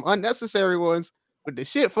highlights, some unnecessary ones, but the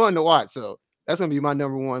shit fun to watch. So that's gonna be my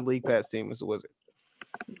number one league pass team is the Wizards.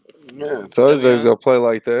 Yeah, told you they was gonna play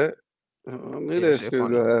like that. I knew that shit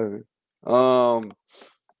was gonna happen.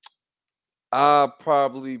 I'll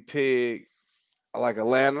probably pick like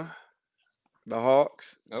Atlanta, the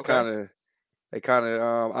Hawks. It's they kind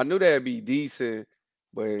of. I knew they'd be decent,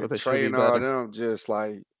 but Trey and all them just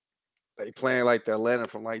like they playing like the Atlanta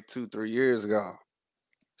from like 2-3 years ago.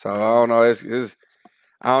 So I don't know. It's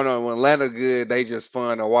I don't know. When Atlanta good, they just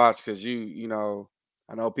fun to watch because you know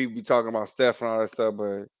I know people be talking about Steph and all that stuff,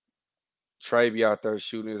 but Trey be out there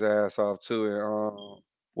shooting his ass off too. And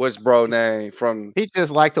what's bro name from? He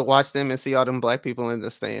just like to watch them and see all them black people in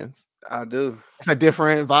the stands. I do. It's a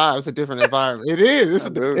different vibe. It's a different environment. It is.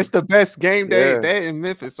 It's the best game day. That in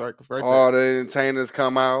Memphis, right all the entertainers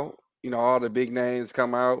come out. You know, all the big names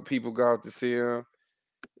come out. People go out to see them.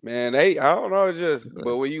 Man, I don't know. It's just,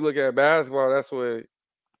 but when you look at basketball, that's what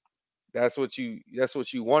you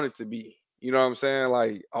want it to be. You know what I'm saying?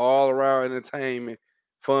 Like all around entertainment,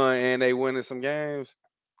 fun, and they winning some games.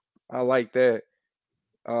 I like that.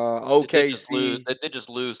 OKC. They did just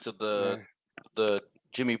lose to the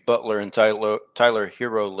Jimmy Butler and Tyler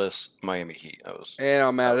Hero-less Miami Heat. It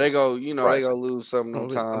don't matter. They go lose some of them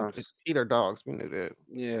times. Peter dogs, we knew that.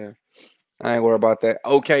 Yeah, I ain't worried about that.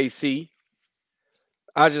 OKC.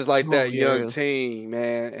 I just like that young team,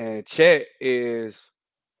 man. And Chet he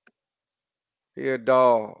a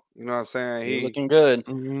dog. You know what I'm saying? He's looking good.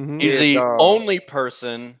 Mm-hmm. He's the only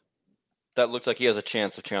person that looks like he has a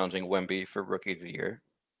chance of challenging Wemby for Rookie of the Year.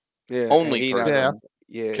 Yeah, only person.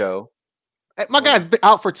 Joe. My guy's been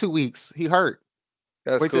out for 2 weeks. He hurt.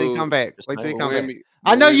 That's Wait till cool. he come back.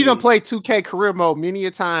 I know you done played 2K career mode many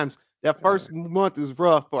a times. That first month is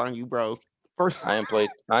rough on you, bro. I ain't played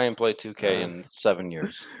 2K in 7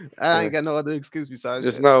 years. I ain't got no other excuse besides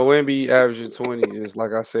just know Wemby averaging 20, just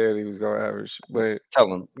like I said he was gonna average. But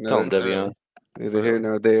tell him, Devion. Neither here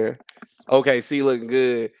nor there. OKC looking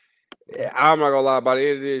good. I'm not gonna lie, by the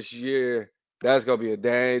end of this year, that's gonna be a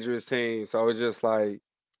dangerous team. So it's just like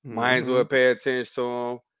might as well pay attention to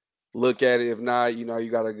them. Look at it. If not, you know,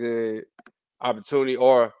 you got a good opportunity,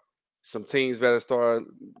 or some teams better start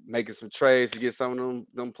making some trades to get some of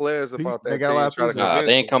them players about that team.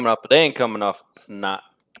 They ain't coming up. They ain't coming off. Not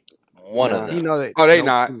one of them. You know that. They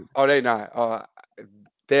not.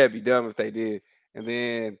 They'd be dumb if they did. And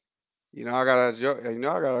then, you know, I gotta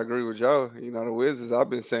agree with Joe. You know, the Wizards. I've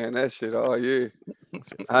been saying that shit all year.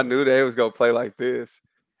 I knew they was gonna play like this,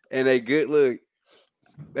 and they good. Look,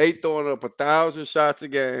 they throwing up 1,000 shots a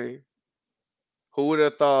game. Who would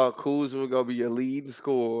have thought Kuzma was gonna be your leading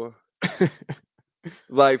scorer?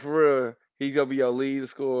 Like for real, he's gonna be your leading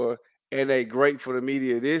scorer, and they great for the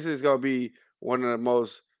media. This is gonna be one of the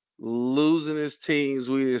most losingest teams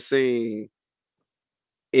we've seen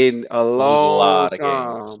in a long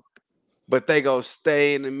time. But they go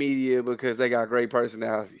stay in the media because they got great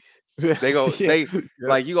personalities. They go,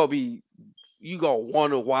 like you gonna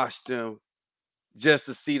want to watch them just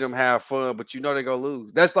to see them have fun, but you know they gonna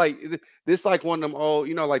lose. That's like this, like one of them old,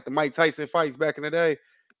 you know, like the Mike Tyson fights back in the day.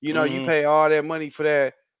 You know, you pay all that money for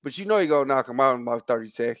that, but you know you gonna knock them out in about 30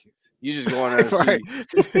 seconds. You just going there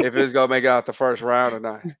to see if it's gonna make it out the first round or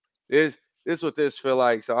not. This what this feel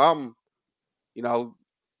like. So I'm, you know,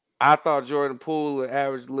 I thought Jordan Poole would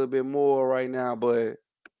average a little bit more right now, but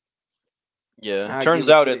yeah, turns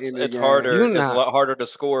out it's harder. It's a lot harder to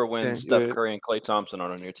score when Steph Curry and Klay Thompson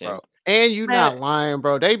are on your team. Bro. And you not lying,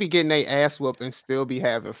 bro. They be getting their ass whooped and still be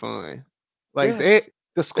having fun. Like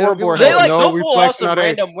the scoreboard. They like no pull off some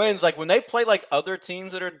random wins. Like when they play like other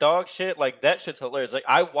teams that are dog shit. Like that shit's hilarious. Like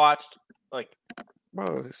I watched like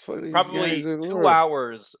bro, it's funny. Probably 2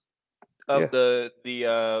 hours of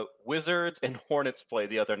the Wizards and Hornets play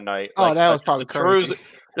the other night. Oh, that was probably crazy.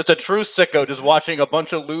 Just a true sicko, just watching a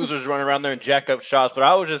bunch of losers run around there and jack up shots. But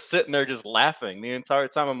I was just sitting there, just laughing the entire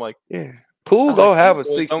time. I'm like, yeah, Poole go have a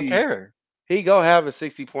 60. Don't care. He go have a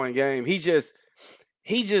 60-point game. He just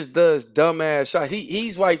does dumbass shots.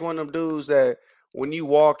 He's like one of them dudes that when you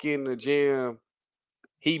walk in the gym,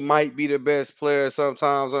 he might be the best player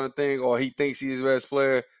sometimes on the thing, or he thinks he's the best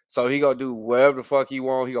player. So he gonna do whatever the fuck he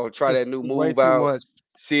want. He gonna try that new move out,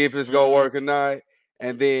 see if it's gonna work or not.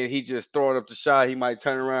 And then he just throwing up the shot. He might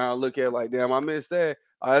turn around and look at it like, damn, I missed that.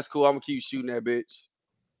 Oh, that's cool. I'm gonna keep shooting that bitch.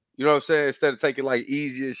 You know what I'm saying? Instead of taking like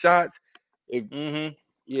easier shots.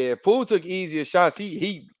 Yeah, Poole took easier shots.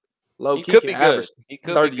 He low key can average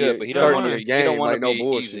 30 be good, but he 30 a game, don't want like to no be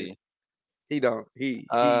bullshit. easy. He don't.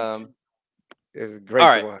 It's great all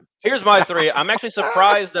right, to watch. Here's my 3. I'm actually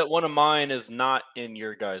surprised that one of mine is not in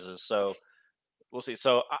your guys's. So we'll see.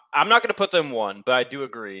 So I'm not going to put them 1, but I do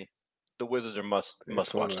agree the Wizards are must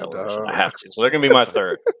watch television. I have to. So they're going to be my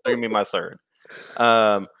 3rd. They're going to be my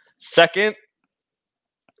 3rd. Second,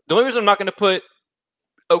 the only reason I'm not going to put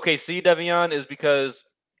OKC Devion is because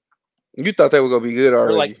you thought they were going to be good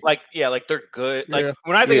already. Like they're good. Yeah. Like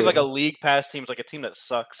when I think of like a league pass team, it's like a team that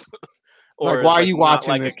sucks. Or like, why are you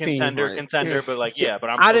watching this contender, team? Contender, but like, but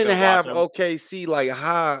I didn't have OKC like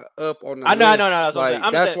high up on the list.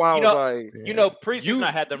 No. That's why I was like, preseason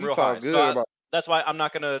I had them real high. So that's why I'm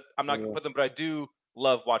not gonna put them, but I do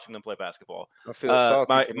love watching them play basketball. I feel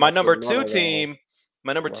salty. My number 2 team,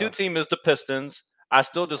 is the Pistons. I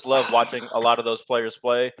still just love watching a lot of those players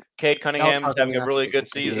play. Cade Cunningham's having a really good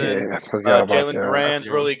season. Yeah, I forgot about Jalen Duran's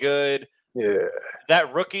really good. Yeah,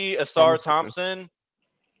 that rookie Asar Thompson.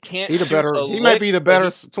 He might be the better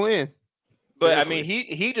twin. But seriously. I mean,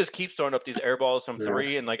 he just keeps throwing up these air balls from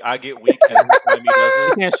 3, and like I get weak every time he doesn't.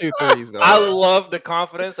 He can't shoot threes though. I love the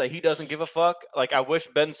confidence that he doesn't give a fuck. Like I wish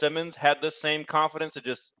Ben Simmons had this same confidence to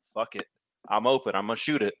just fuck it. I'm open. I'm gonna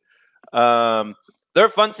shoot it. They're a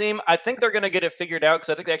fun team. I think they're gonna get it figured out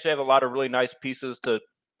because I think they actually have a lot of really nice pieces to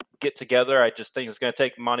get together. I just think it's gonna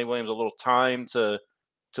take Monty Williams a little time to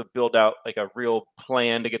build out like a real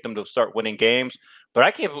plan to get them to start winning games.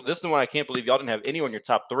 But this is the one I can't believe y'all didn't have anyone in your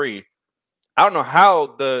top 3. I don't know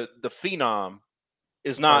how the Phenom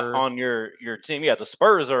is not on your team. Yeah, the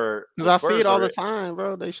Spurs are. Because I see it all the time,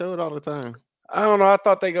 bro. They show it all the time. I don't know. I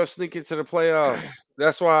thought they go sneak into the playoffs.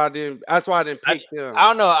 That's why I didn't pick them. I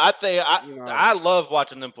don't know. I think I love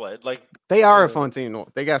watching them play. Like they are a fun team.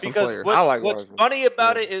 They got some players. What's funny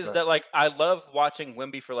about it is that like I love watching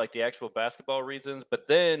Wemby for like the actual basketball reasons, but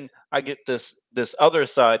then I get this other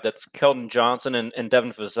side that's Keldon Johnson and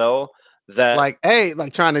Devin Vassell that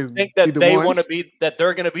trying to think that they want to be that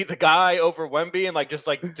they're going to be the guy over Wemby and like just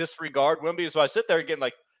like disregard Wemby. So I sit there again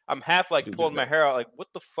like I'm half like pulling my hair out like what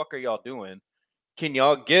the fuck are y'all doing? Can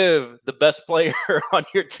y'all give the best player on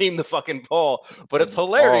your team the fucking ball? But it's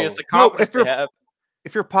hilarious the confidence they have.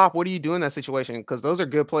 If you're Pop, what do you do in that situation? Because those are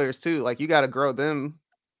good players too. Like you got to grow them.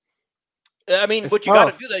 I mean, what you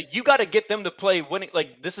got to do that you got to get them to play winning.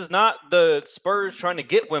 Like this is not the Spurs trying to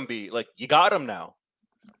get Wemby. Like you got him now.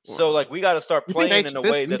 So like we got to start playing in a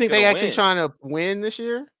way. You think they actually trying to win this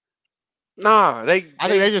year? Nah, I think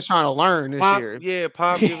they're just trying to learn this year. Yeah,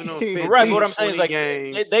 Pop giving them 15, right. But what I'm saying is like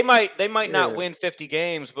games. they might not win 50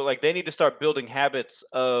 games, but like they need to start building habits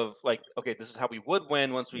of like, okay, this is how we would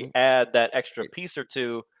win once we add that extra piece or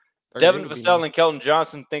two. Devin Vassell and Keldon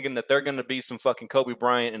Johnson thinking that they're going to be some fucking Kobe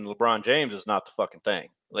Bryant and LeBron James is not the fucking thing.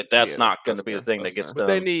 Like that's not going to be the thing that gets done. But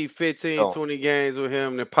they need 15, 20 games with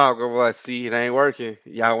him. And Pop go like, see, it ain't working.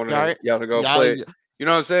 Y'all want to go play. You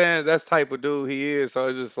know what I'm saying? That's the type of dude he is. So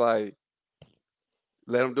it's just like.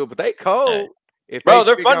 Let them do it, but they cold. Bro,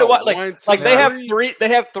 they're fun to watch. Like they have three. They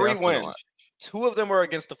have 3 wins. 2 of them were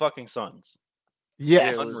against the fucking Suns.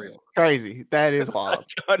 Yes, unreal, crazy. That is wild.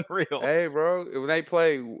 Unreal. Hey, bro,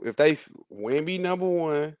 if they Wemby number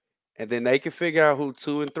 1, and then they can figure out who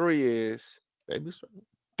 2 and 3 is,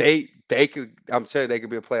 they could. I'm telling you, they could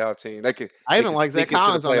be a playoff team. They could. I even like Zach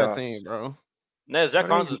Collins on that team, bro. No, Zach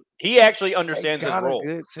Collins, he actually understands his role.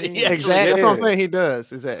 Exactly. That's what I'm saying. He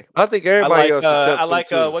does. Exactly. I think everybody else. I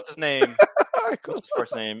like what's his name? What's his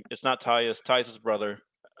first name? It's not Tyus. Tyus' brother.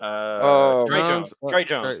 Trey Jones. Trey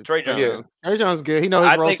Jones. Yeah. Trey Jones is good. He knows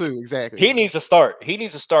his role too. Exactly. He needs to start. He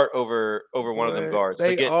needs to start over one of them guards. They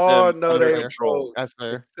to get all them know under they control. That's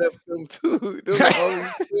fair. Except them two. They're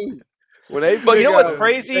the only 2. But you know what's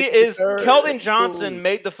crazy is Keldon Johnson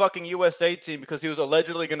made the fucking USA team because he was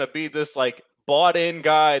allegedly going to be this like bought-in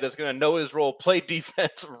guy that's going to know his role, play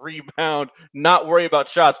defense, rebound, not worry about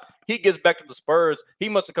shots. He gets back to the Spurs. He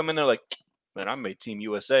must have come in there like, man, I made Team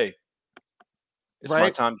USA. It's my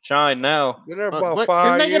time to shine now. Been there about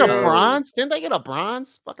 5 Didn't they years. get a bronze? Didn't they get a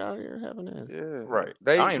bronze? Fuck out of here having that. Yeah, right.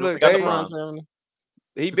 They got the bronze.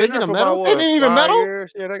 He been there for about what? They didn't even 5 years?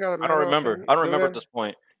 Years. Yeah, they got a medal. I don't remember. I don't remember at this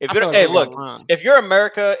point. If if you're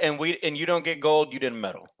America and you don't get gold, you didn't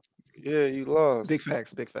medal. Yeah, you lost. Big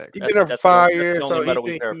facts. Big facts. He been there for 5 years, that's the only so medal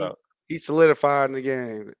we care about. He solidified in the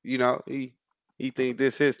game. You know, he think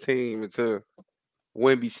this his team until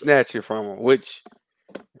Wemby snatch it from him, which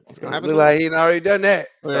look like he ain't already done that.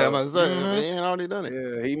 Yeah, I'm about to say, he ain't already done it.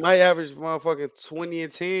 Yeah, he might average motherfucking 20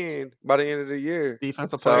 and 10 by the end of the year.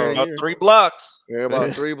 Defensive player of the year. 3 blocks. Yeah,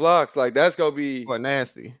 about 3 blocks. Like that's gonna be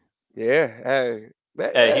nasty. Yeah,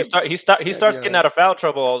 he starts getting out of foul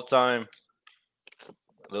trouble all the time.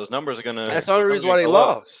 Those numbers are gonna. That's the only reason why they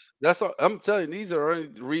lost. That's all, I'm telling you. These are the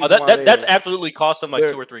only reasons. That's absolutely cost them like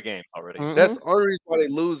 2 or 3 games already. That's the only reason why they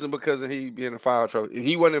losing because of he being in foul trouble. If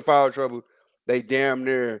he wasn't in foul trouble, they damn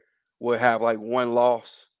near would have like 1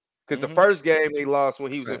 loss. Because the first game they lost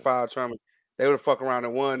when he was in foul trouble, they would have fucked around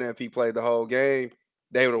and won that if he played the whole game.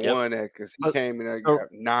 They would have won that because he came in there and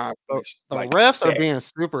got 9 points. The refs are being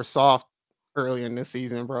super soft early in this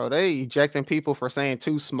season, bro. They ejecting people for saying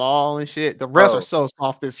too small and shit. The refs are so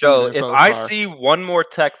soft this season. If I see one more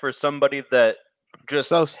tech for somebody that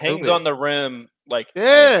just hangs on the rim like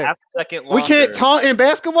half a second longer. We can't taunt in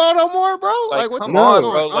basketball no more, bro. Like what come on,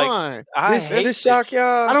 bro. Like I hate this shock,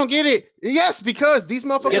 y'all. I don't get it. Yes, because these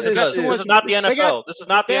motherfuckers got too much. This is not the NFL. This is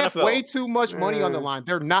not the NFL. Way too much money on the line.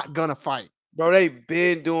 They're not gonna fight. Bro, they've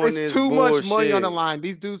been doing this too bullshit. much money on the line.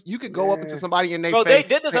 These dudes, you could go up into somebody in their face.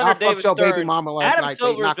 They did this under David Stern. Baby mama last Adam night.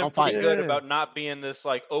 Silver's not been gonna fight. good about not being this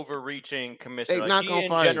like overreaching commissioner. They not gonna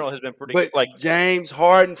fight. In general has been pretty good. Like James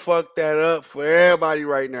Harden fucked that up for everybody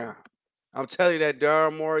right now. I'm telling you that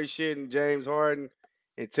Daryl Morey shit and James Harden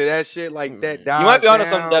into that shit like that. You might be onto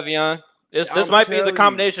something, Devion. This might be the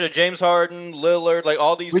combination of James Harden, Lillard, like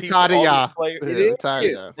all these people, all these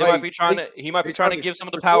players. They might be trying to. He might be trying to give some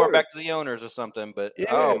of the power back to the owners or something. But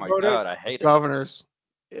oh my god, I hate it. Governors.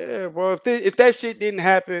 Yeah, bro. If that shit didn't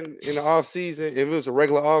happen in the off season, if it was a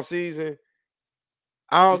regular off season,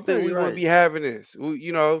 I don't think we would be having this.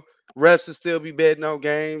 You know, refs would still be betting on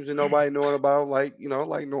games and nobody knowing about like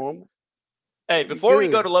normal. Hey, before we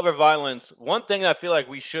go to love or violence, one thing I feel like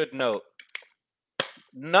we should note.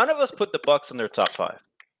 None of us put the Bucks in their top 5.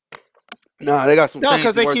 Nah, they got some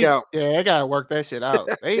things to work out. Yeah, they gotta work that shit out.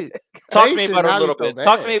 Talk to me about it a little bit.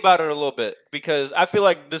 Talk to me about it a little bit because I feel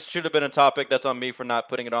like this should have been a topic. That's on me for not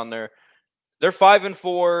putting it on there. They're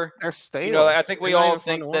 5-4. They're stale. You know, I think we all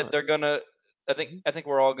think that they're gonna. I think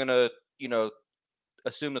we're all gonna,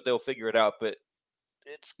 assume that they'll figure it out. But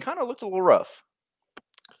it's kind of looked a little rough.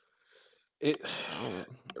 It's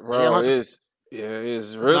really not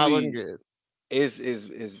looking good.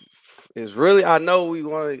 Is really. I know we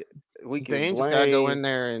can Dame blame. Just gotta go in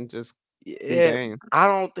there and just Dame. I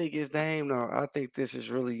don't think it's Dame though. I think this is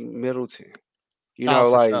really Middleton.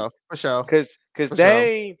 For sure. Because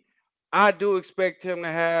Dame, I do expect him to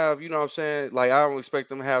have. You know what I'm saying? Like I don't expect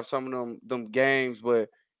him to have some of them games, but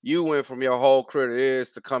you went from your whole career to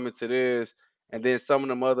this to coming to this, and then some of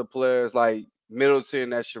them other players like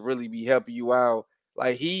Middleton that should really be helping you out.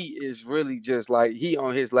 Like he is really just like he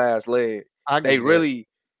on his last leg. They really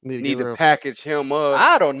need to package him up.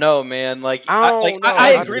 I don't know, man. Like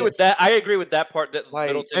I agree with that. I agree with that part that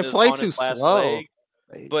Middleton is on his last leg.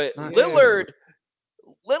 But Lillard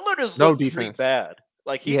is no looking defense. Pretty bad.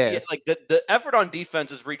 Like like the effort on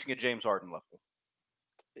defense is reaching a James Harden level.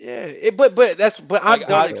 Yeah, but I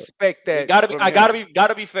don't expect that. I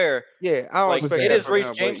gotta be fair. Yeah, I don't expect it is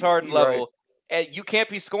reached James Harden level. And you can't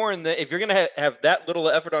be scoring if you're gonna have that little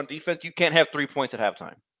effort on defense. You can't have 3 points at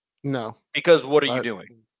halftime. No, because what are you doing?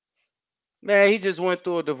 Man, he just went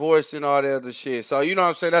through a divorce and all that other shit. So you know what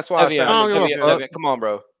I'm saying. That's why I said, come on,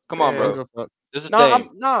 bro. Come on, bro. This is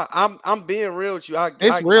I'm being real with you.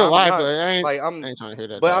 It's real life, not, but I ain't trying to hear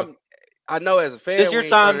that. But I know as a fan, this is your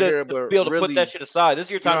time to be able to really, put that shit aside. This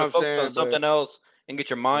is your time to focus on something else and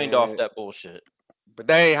get your mind off that bullshit. But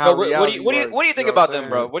they ain't how reality works. What do you think about them,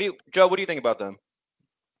 bro? Joe? What do you think about them?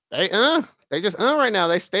 They just right now.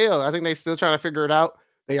 They stale. I think they still trying to figure it out.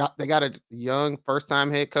 They got a young first-time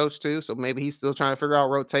head coach too, so maybe he's still trying to figure out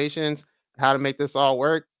rotations, how to make this all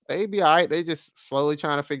work. They be all right. They just slowly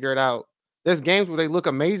trying to figure it out. There's games where they look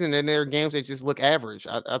amazing, and there are games that just look average.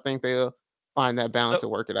 I think they'll find that balance to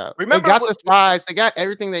work it out. They got the size, they got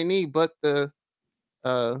everything they need, but the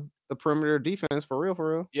perimeter defense for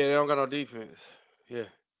real. Yeah, they don't got no defense. Yeah,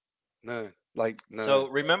 none. None. So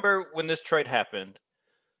remember when this trade happened?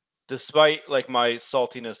 Despite like my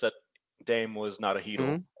saltiness that Dame was not a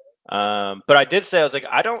Heatle, but I did say I was like,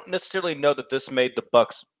 I don't necessarily know that this made the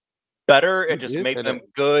Bucks better. It just made them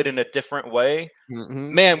good in a different way.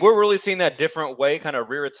 Man, we're really seeing that different way kind of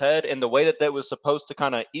rear its head, and the way that was supposed to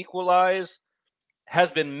kind of equalize has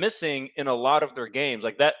been missing in a lot of their games.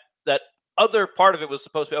 Like that other part of it was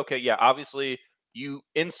supposed to be, okay, yeah, obviously you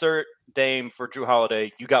insert Dame for Jrue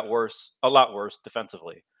Holiday, you got a lot worse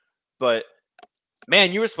defensively. But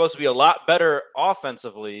man, you were supposed to be a lot better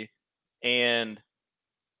offensively, and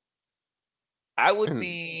I would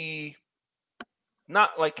be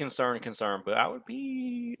not like concerned, but I would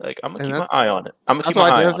be like, I'm gonna keep my eye on it. That's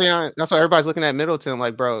why everybody's looking at Middleton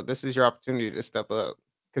like, bro, this is your opportunity to step up,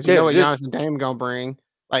 because you know what Giannis and Dame gonna bring.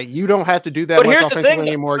 Like, you don't have to do that much offensively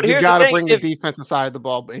anymore. You got to bring the defensive side of the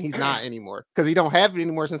ball, and he's not anymore because he don't have it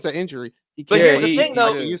anymore since the injury. But here's the thing,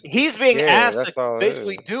 though. He's being asked to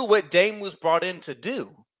basically do what Dame was brought in to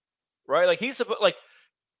do, right? Like, he's supposed, like,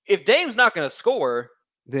 if Dame's not going to score,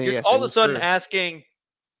 then you're all of a sudden asking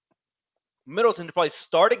Middleton to probably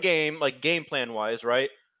start a game, like game plan wise, right?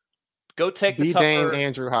 Go take the tougher. Dame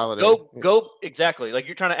and Jrue Holiday. Go exactly. Like,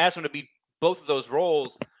 you're trying to ask him to be both of those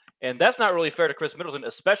roles. And that's not really fair to Chris Middleton,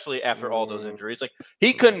 especially after all those injuries. Like,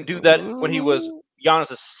 he couldn't do that when he was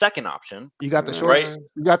Giannis' second option. You got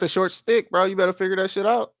the short stick, bro. You better figure that shit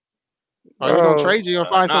out. Or you're gonna trade you and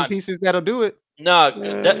find some pieces that'll do it. No,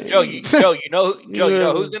 Joe, you know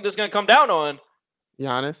who's this gonna come down on?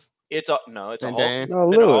 Giannis. It's a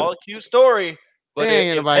all cute story. But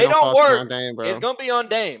if they don't work, Dame, bro. It's gonna be on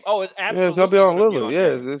Dame. Oh, it's absolutely. It's gonna be on Lillard.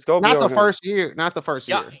 Yes, it's gonna be on Not the first year. Not the first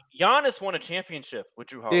year. Giannis won a championship with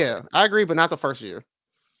Jrue Holiday. Yeah, I agree, but not the first year.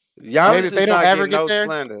 Giannis, if they don't ever get there.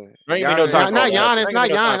 Not Giannis.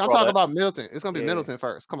 I'm talking about Middleton. It's gonna be Middleton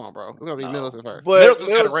first. Come on, bro. It's gonna be Middleton first. But Middleton's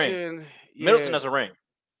got a ring. Middleton has a ring.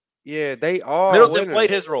 Yeah, they are. Middleton played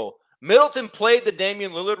his role. Middleton played the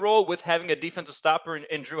Damian Lillard role with having a defensive stopper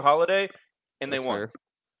in Jrue Holiday, and they won. Fair.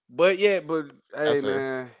 But hey,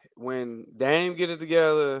 man, when Dame get it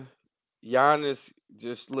together, Giannis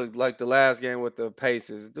just looked like the last game with the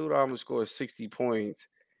Pacers. Dude almost scored 60 points.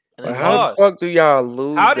 Like, how the fuck do y'all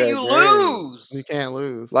lose? How do you lose? You can't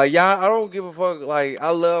lose. Like, y'all, I don't give a fuck. Like, I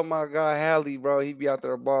love my guy Hallie, bro. He be out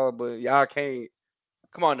there balling, but y'all can't.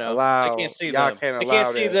 Come on now. They can't see them. They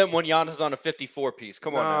can't see them when Giannis is on a 54 piece.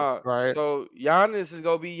 Come on now. Right. So Giannis is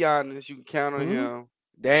gonna be Giannis. You can count on him.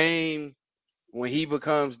 Dame. When he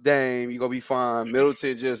becomes Dame, you're going to be fine.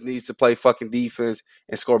 Middleton just needs to play fucking defense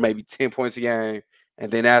and score maybe 10 points a game. And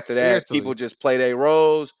then after that, people just play their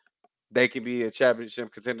roles. They can be a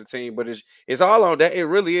championship contender team. But it's all on Dame. It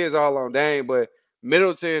really is all on Dame. But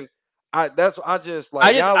Middleton, y'all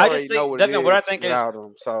already know what it is what I think without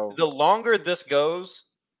him. So the longer this goes,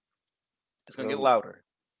 it's going to get louder.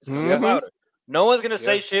 It's going to get louder. No one's going to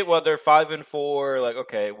say shit while they're 5-4. Like,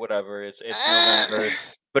 okay, whatever. It's no matter.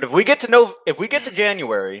 But if we get to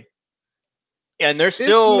January, and they're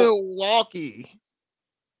still Milwaukee,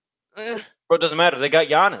 bro, it doesn't matter. They got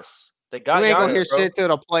Giannis. We ain't gonna hear shit till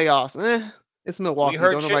the playoffs. It's Milwaukee.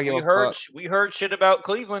 We heard shit about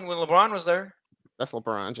Cleveland when LeBron was there. That's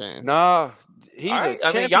LeBron James. Nah, he's a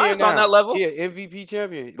champion Giannis on that level. Yeah, MVP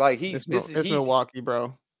champion. Like it's Milwaukee,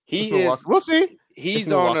 bro. Milwaukee. We'll see. He's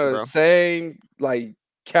on the same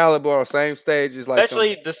caliber or same stage as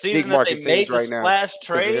especially the season that they made the splash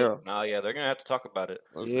trade. No, yeah, they're gonna have to talk about it.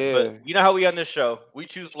 Yeah, but you know how we on this show, we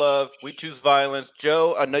choose love, we choose violence.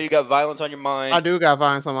 Joe, I know you got violence on your mind. I do got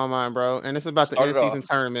violence on my mind, bro, and it's about the in-season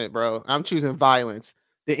tournament, bro. I'm choosing violence.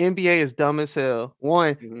 The NBA is dumb as hell.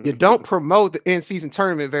 One, you don't promote the in-season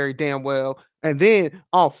tournament very damn well, and then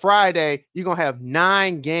on Friday you're gonna have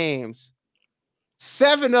 9 games.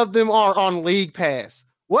 7 of them are on League Pass.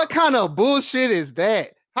 What kind of bullshit is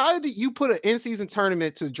that? How do you put an in-season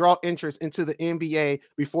tournament to draw interest into the NBA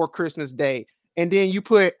before Christmas Day, and then you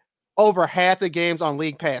put over half the games on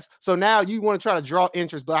League Pass? So now you want to try to draw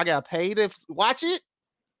interest, but I gotta pay to watch it?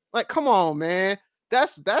 Like, come on, man.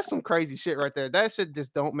 That's some crazy shit right there. That shit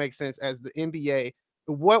just don't make sense as the NBA.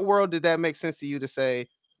 In what world did that make sense to you to say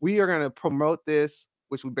we are gonna promote this,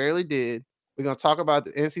 which we barely did? We're gonna talk about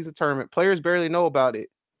the in-season tournament. Players barely know about it.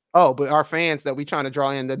 Oh, but our fans that we trying to draw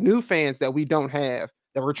in, the new fans that we don't have,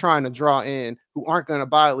 that we're trying to draw in, who aren't going to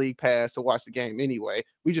buy a League Pass to watch the game anyway.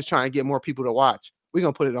 We just trying to get more people to watch. We're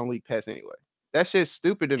going to put it on League Pass anyway. That shit's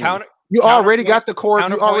stupid to me. You already got the core.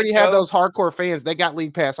 You already have those hardcore fans. They got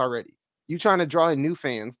League Pass already. You trying to draw in new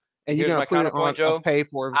fans, and you're going to put it on a pay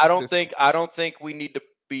for. I don't think we need to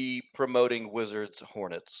be promoting Wizards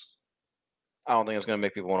Hornets. I don't think it's going to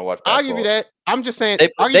make people want to watch basketball. I'll give you that. I'm just saying. They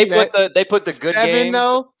put the good 7 games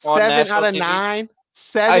though. On 7 out of TV. 9.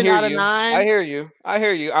 7 out of 9. I hear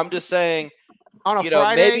you. I'm just saying. On a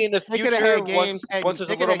Friday, maybe in the future, once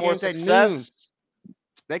there's a little more success,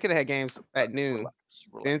 they could have had games at noon.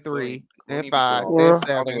 then 3, then 5, then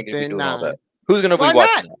 7, then 9. Who's gonna be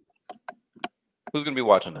watching that? Who's gonna be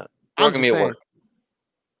watching that? I'm just saying.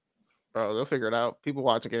 Bro, they'll figure it out. People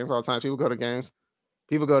watching games all the time. People go to games.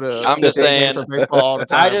 People go to I'm just saying games for baseball all the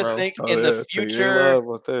time. I just think in the future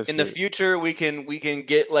we can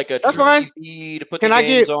get like a TV to put the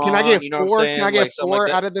games on. Can I get 4? Can I get 4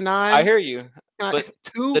 out of the 9? I hear you. But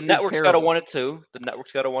 2 the network's gotta want it too. The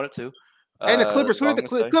network's gotta want it too. And the Clippers, who did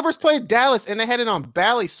the Clippers played Dallas and they had it on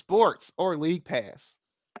Bally Sports or League Pass.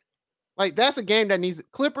 Like that's a game that needs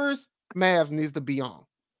Clippers, Mavs needs to be on.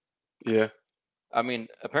 Yeah. I mean,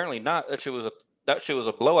 apparently not. That shit was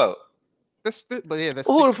a blowout. But yeah, that's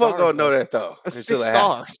who the fuck gonna know that though? That's 6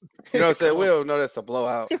 stars. You know what I'm saying? We don't know that's a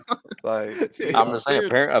blowout. Like I'm just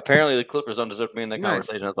saying. Apparently, the Clippers don't deserve to be in that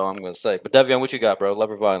conversation. That's all I'm gonna say. But Devion, what you got, bro? Love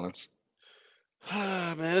or violence?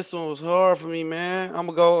 Man, this one was hard for me, man. I'm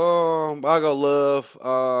gonna go. I'll go love.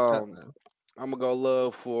 I'm gonna go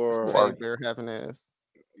love for Bear having ass.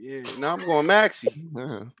 Yeah, no, I'm going Maxey.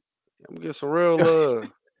 I'm gonna get some real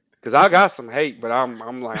love. Cause I got some hate, but I'm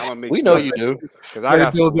gonna mix. We know you do. Cause I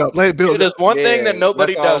got build up. Let it build up. There's one thing that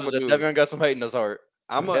nobody does. That Devion got some hate in his heart.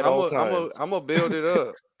 I'm gonna build it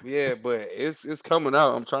up. Yeah, but it's coming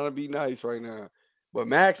out. I'm trying to be nice right now. But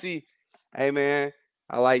Maxey, hey man,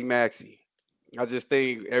 I like Maxey. I just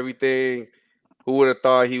think everything. Who would have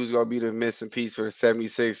thought he was gonna be the missing piece for the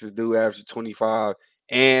 76ers? Dude, after 25,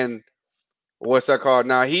 and what's that called?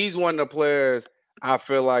 Now he's one of the players I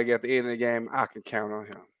feel like at the end of the game I can count on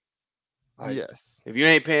him. Like, yes. If you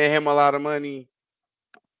ain't paying him a lot of money,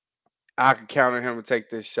 I can count on him to take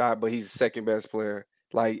this shot, but he's the second best player.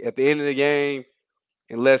 Like at the end of the game,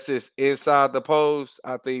 unless it's inside the post,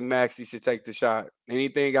 I think Maxey should take the shot.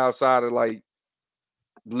 Anything outside of like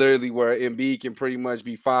literally where Embiid can pretty much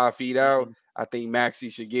be 5 feet out, I think Maxey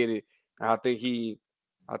should get it. I think he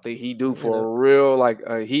do for a real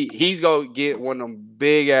he's gonna get one of them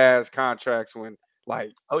big ass contracts when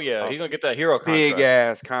like he's gonna get that hero contract. Big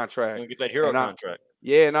ass contract. He's gonna get that hero contract.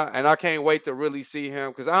 I can't wait to really see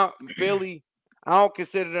him because Philly, I don't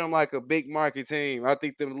consider them like a big market team. I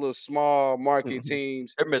think them little small market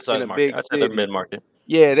teams. They're mid-sized market. I'd say they're mid-market.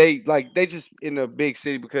 Yeah, they just in a big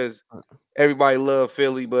city because everybody love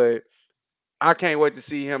Philly, but I can't wait to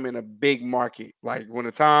see him in a big market. Like when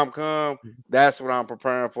the time comes, that's what I'm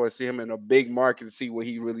preparing for. To see him in a big market to see what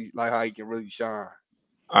he really like, how he can really shine.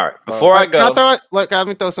 All right, before I go, let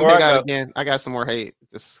me throw some hate out again. I got some more hate.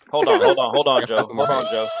 Just hold on, Joe. Hold on, Joe.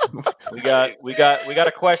 We got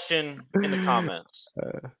a question in the comments,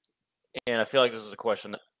 and I feel like this is a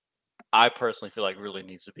question that I personally feel like really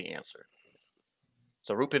needs to be answered.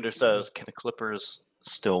 So Rupinder says, "Can the Clippers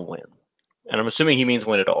still win?" And I'm assuming he means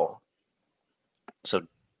win it all. So,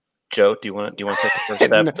 Joe, do you want to take the first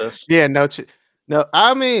step at this? Yeah, no.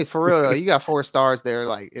 I mean, for real though, you got 4 stars there.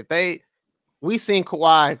 Like if we seen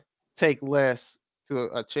Kawhi take less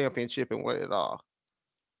to a championship and win it all.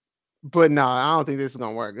 But no, I don't think this is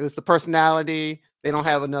gonna work. It's the personality. They don't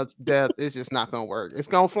have enough depth. It's just not gonna work. It's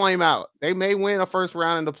gonna flame out. They may win a first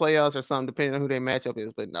round in the playoffs or something, depending on who their matchup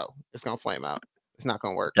is. But no, it's gonna flame out. It's not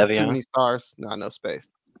gonna work. There's too many stars. Not enough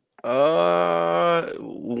space.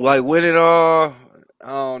 Like win it all. I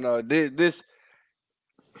don't know. This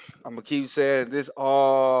I'm gonna keep saying this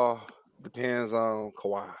all depends on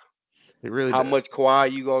Kawhi. It really how does. much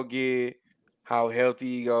Kawhi you gonna get, how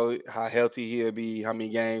healthy he'll be, how many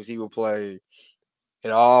games he will play.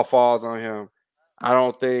 It all falls on him. I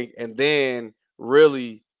don't think, and then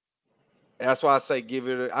really, that's why I say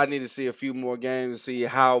I need to see a few more games to see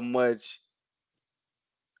how much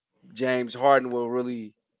James Harden will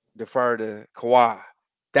really defer to Kawhi.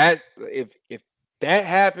 That if that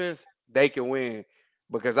happens, they can win.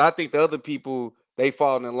 Because I think the other people, they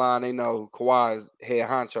fall in line, they know Kawhi is head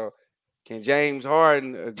honcho. Can James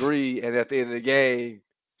Harden agree and at the end of the game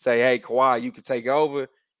say, hey, Kawhi, you can take over?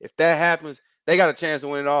 If that happens, they got a chance to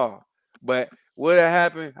win it all. But will that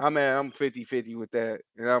happen? I'm 50-50 with that.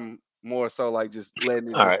 And I'm more so like just letting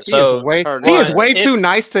it. All right, he is way too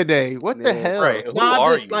nice today. What the hell? Right. Who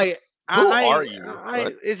are you? Who are you?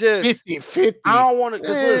 It's just 50-50. I don't want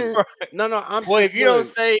to. No. I'm. Well, if you don't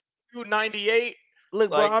say 298, look,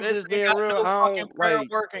 bro, I'm just being real. I don't like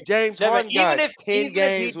James Harden got 10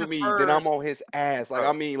 games with me. Then I'm on his ass. Like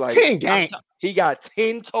I mean, like 10 games. He got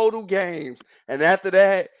 10 total games, and after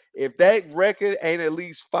that, if that record ain't at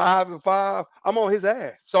least 5-5, I'm on his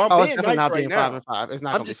ass. So I'm being nice right now. 5-5. It's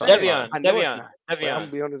not going to be 5-5. I know it's not. I'm gonna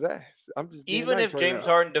be on his ass. I'm just even if James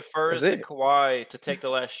Harden defers to Kawhi to take the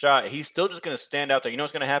last shot, he's still just going to stand out there. You know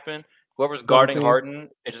what's going to happen? Whoever's guarding Harden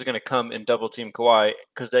is just going to come and double team Kawhi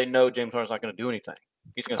because they know James Harden's not going to do anything.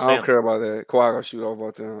 He's going to stand. I don't care about that. Kawhi gonna shoot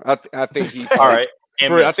over them. I think he's all right.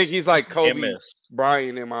 I think he's like Kobe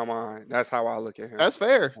Bryant in my mind. That's how I look at him. That's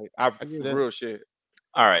fair. Like, real shit.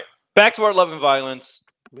 All right, back to our love and violence.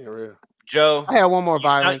 Yeah, real. Joe, I had one more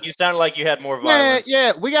violence. You sounded like you had more violence.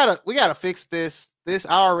 Yeah. We gotta fix this. I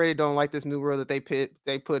already don't like this new rule that they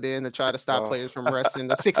put in to try to stop players from resting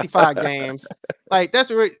the 65 games. Like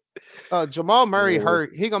that's Jamal Murray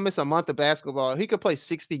hurt. He gonna miss a month of basketball. He could play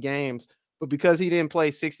 60 games, but because he didn't play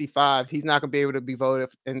 65, he's not gonna be able to be voted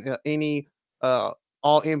in any all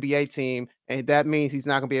NBA team, and that means he's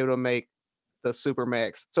not gonna be able to make the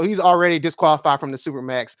Supermax. So he's already disqualified from the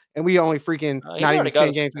Supermax, and we only freaking not even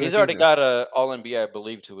 10 games. He's already got a All NBA, I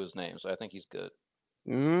believe, to his name, so I think he's good.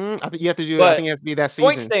 I think you have to do. I think it has to be that season.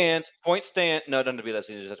 Point stand. No, it doesn't have to be that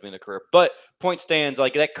season. It just has to be in the career. But point stands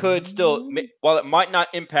like that could still, while it might not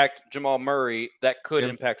impact Jamal Murray, that could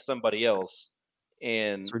impact somebody else.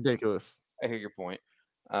 And it's ridiculous. I hear your point.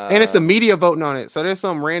 And it's the media voting on it. So there's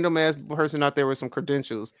some random ass person out there with some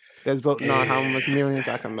credentials that's voting on how much millions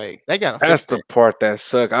I can make. They gotta. That's the part that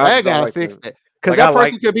sucks. They gotta fix that because that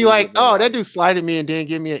person could be like, "Oh, that dude slighted me and didn't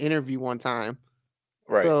give me an interview one time."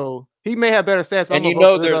 Right. So he may have better stats. And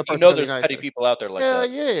there's petty people out there like that.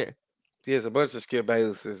 Yeah. There's a bunch of Skip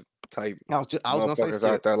Bayless type. I was gonna say Skip.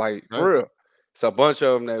 Out there, like for real. It's a bunch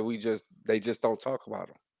of them that they just don't talk about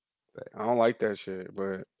them. I don't like that shit,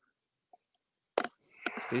 but.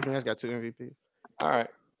 Steve Nash got 2 MVPs. All right.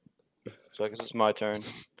 So I guess it's my turn.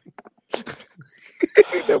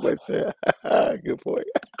 Nobody said, good point.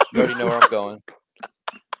 You already know where I'm going.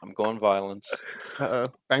 I'm going violence.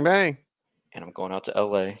 Bang, bang. And I'm going out to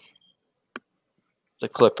LA. The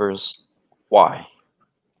Clippers. Why?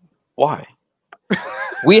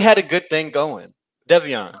 We had a good thing going.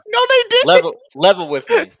 Devion. No, they didn't. Level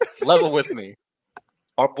with me.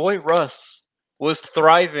 Our boy Russ was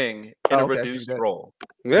thriving in a reduced role.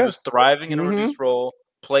 Yeah. He was thriving in a reduced role,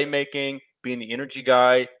 playmaking, being the energy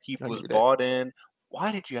guy. He was bought in.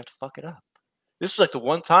 Why did you have to fuck it up? This was like the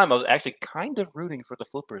one time I was actually kind of rooting for the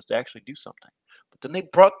Flippers to actually do something. But then they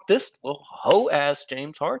brought this little hoe-ass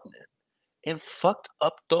James Harden in and fucked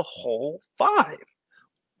up the whole vibe.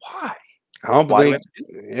 Why? I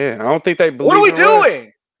don't think they believe. What are we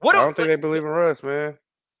doing? I don't think they believe in Russ, man.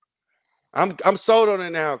 I'm sold on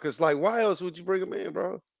it now because, like, why else would you bring him in,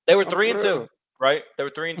 bro? They were 3-2, right? They were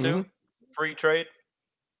 3-2 pre-trade.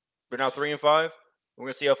 They're now 3-5. We're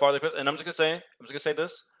gonna see how far they put. And I'm just gonna say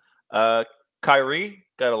this: Kyrie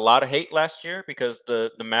got a lot of hate last year because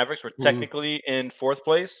the Mavericks were technically in 4th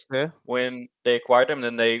place when they acquired him, and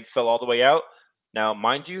then they fell all the way out. Now,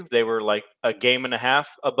 mind you, they were like a game and a half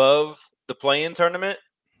above the play-in tournament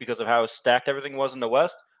because of how stacked everything was in the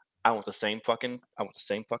West. I want the same fucking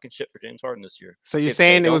shit for James Harden this year. So you're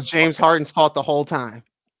saying it was James Harden's fault the whole time?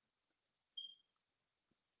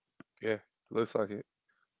 Yeah, looks like it.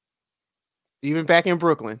 Even back in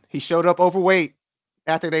Brooklyn, he showed up overweight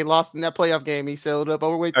after they lost in that playoff game. He showed up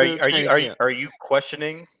overweight. Are you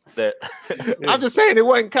questioning that? I'm just saying it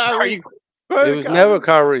wasn't Kyrie. It was never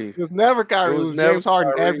Kyrie. It was never Kyrie. It was James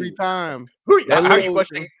Harden every time. How are you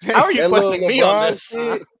questioning me on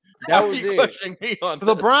this? That was it.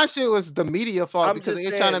 The LeBron shit was the media fault because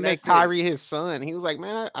they were trying to make Kyrie his son. He was like,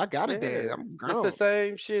 "Man, I got it, Dad. I'm grown." It's the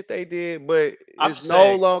same shit they did, but it's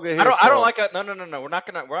no longer his I don't like it. No. We're not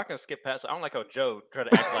gonna skip past it. I don't like how Joe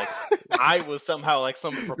tried to act like I was somehow like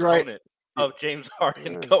some proponent of James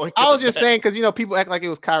Harden going. I was just saying because people act like it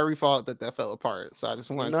was Kyrie's fault that fell apart. So I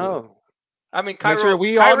just wanted to. I mean, Kyrie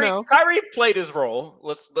played his role.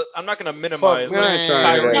 I'm not going to minimize.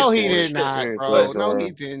 Kyrie. No, he did not, bro. No,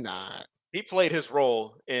 he did not. He played his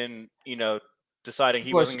role in, deciding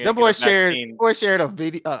he wasn't going to get the boy shared a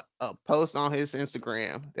video, a post on his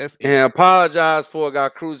Instagram. And apologized for it,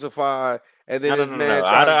 got crucified, and then his man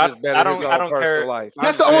tried to just better his own personal life.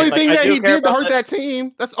 That's the only thing that he did to hurt that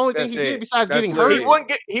team. That's the only thing he did besides getting hurt.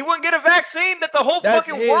 He wouldn't get a vaccine that the whole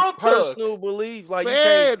fucking world took. Personal belief, like you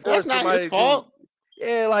can't force that's not his fault.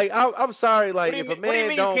 Yeah, like I'm sorry, like if a man what do you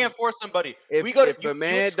mean don't, you can't force somebody? If a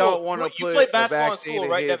man don't want to put a vaccine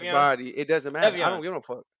in his body, it doesn't matter. I don't give a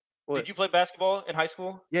fuck. What? Did you play basketball in high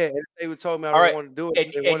school? Yeah, and they would told me I don't want to do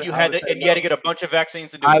it. And you had to get a bunch of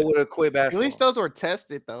vaccines to do it. I would have quit basketball. At least those were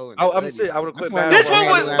tested though. I would have quit basketball. This one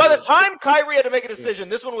was by the time Kyrie had to make a decision.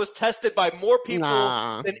 This one was tested by more people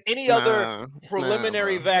than any other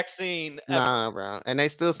preliminary vaccine. Nah, bro. And they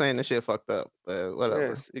still saying the shit fucked up. But whatever.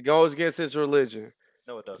 Yes, it goes against his religion.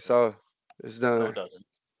 No, it doesn't. So it's done. No, it doesn't.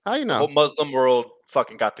 How you know? The whole Muslim world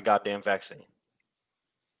fucking got the goddamn vaccine.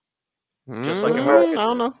 Just like America. I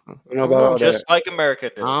don't know. Just like America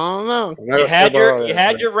did. I don't know. You had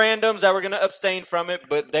your randoms that were going to abstain from it,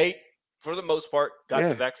 but they for the most part, got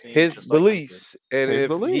the vaccine. His beliefs, and his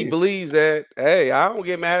if he believes that, hey, I don't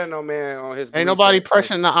get mad at no man on his. Ain't nobody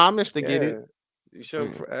pressuring the Amish to get it. You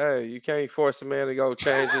shouldn't. Hey, you can't force a man to go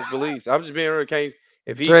change his beliefs. I'm just being real.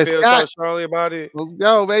 If he Dre feels Scott. so strongly about it, Let's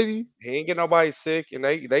go, baby. he ain't get nobody sick, and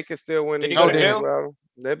they can still win. Did he go to jail?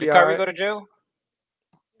 They'd be Did Kyrie go to jail?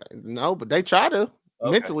 No, but they try to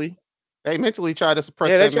mentally. They mentally try to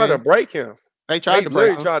suppress. They tried to break him. They tried to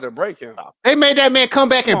break him. They made that man come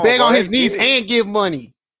back and beg on his knees and give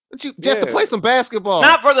money. Just to play some basketball.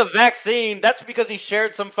 Not for the vaccine. That's because he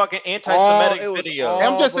shared some fucking anti-Semitic video.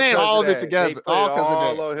 I'm just saying all of it together. All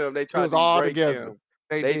because of him. They tried to break together. Him.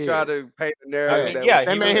 They tried to paint the narrative.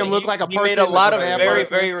 They made him look like a person. He made a lot of very,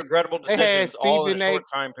 very regrettable decisions. They had Stephen A.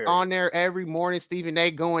 time period. on there every morning. Stephen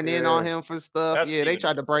A. going in on him for stuff. They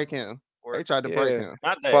tried to break him. They tried to break him.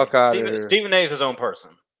 Not that. Fuck out of here. Stephen A. is his own person.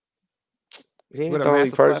 He ain't with the a only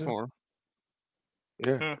massive person. platform.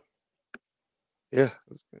 Yeah.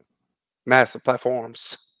 Massive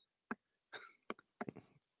platforms.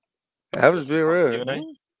 That was very real.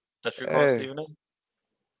 That's your call, Stephen A.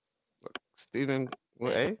 Stephen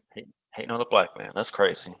A. Hating on the black man. That's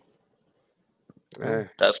crazy.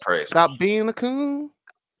 That's crazy. Stop being a coon.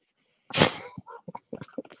 I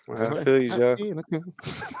feel you, Joe.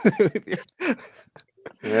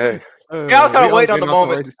 I was kind of waiting on the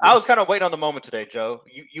moment. I was kind of waiting on the moment today, Joe.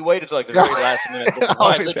 You waited till like the very last minute to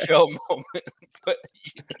find the Joe moment, but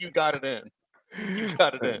you got it in. You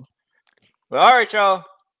got it in. Well, all right, y'all.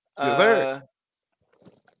 Hold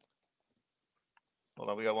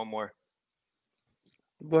on, we got one more.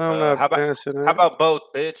 Well, how about both,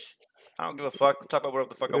 bitch? I don't give a fuck. Talk about whatever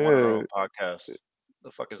the fuck I want on our own podcast.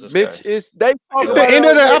 The fuck is this bitch? Guy? It's the end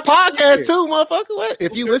of the podcast too, motherfucker. What?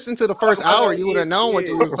 If you listen to the first hour, you would have known what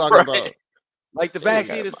you was talking about. Like the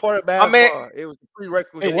vaccine is part of basketball. It was a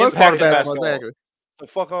prerequisite. It was part of basketball, exactly. So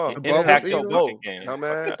fuck off. Impact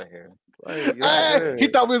He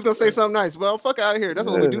thought we was gonna say something nice. Well, fuck out of here. That's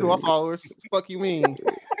what we do to our followers. Fuck you mean?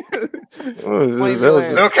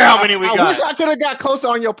 Look how many we got. I wish I could have got closer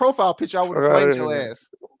on your profile picture. I would have flamed your ass.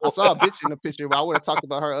 I saw a bitch in the picture, but I would have talked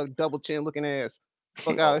about her double chin looking ass.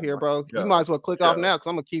 Fuck out of here, bro. You might as well click off now because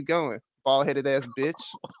I'm gonna keep going. Bald headed ass bitch.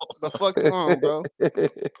 The fuck you on, bro?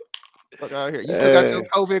 Fuck out of here. You still got your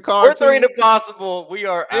COVID card? We're 3 to possible. We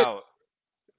are out.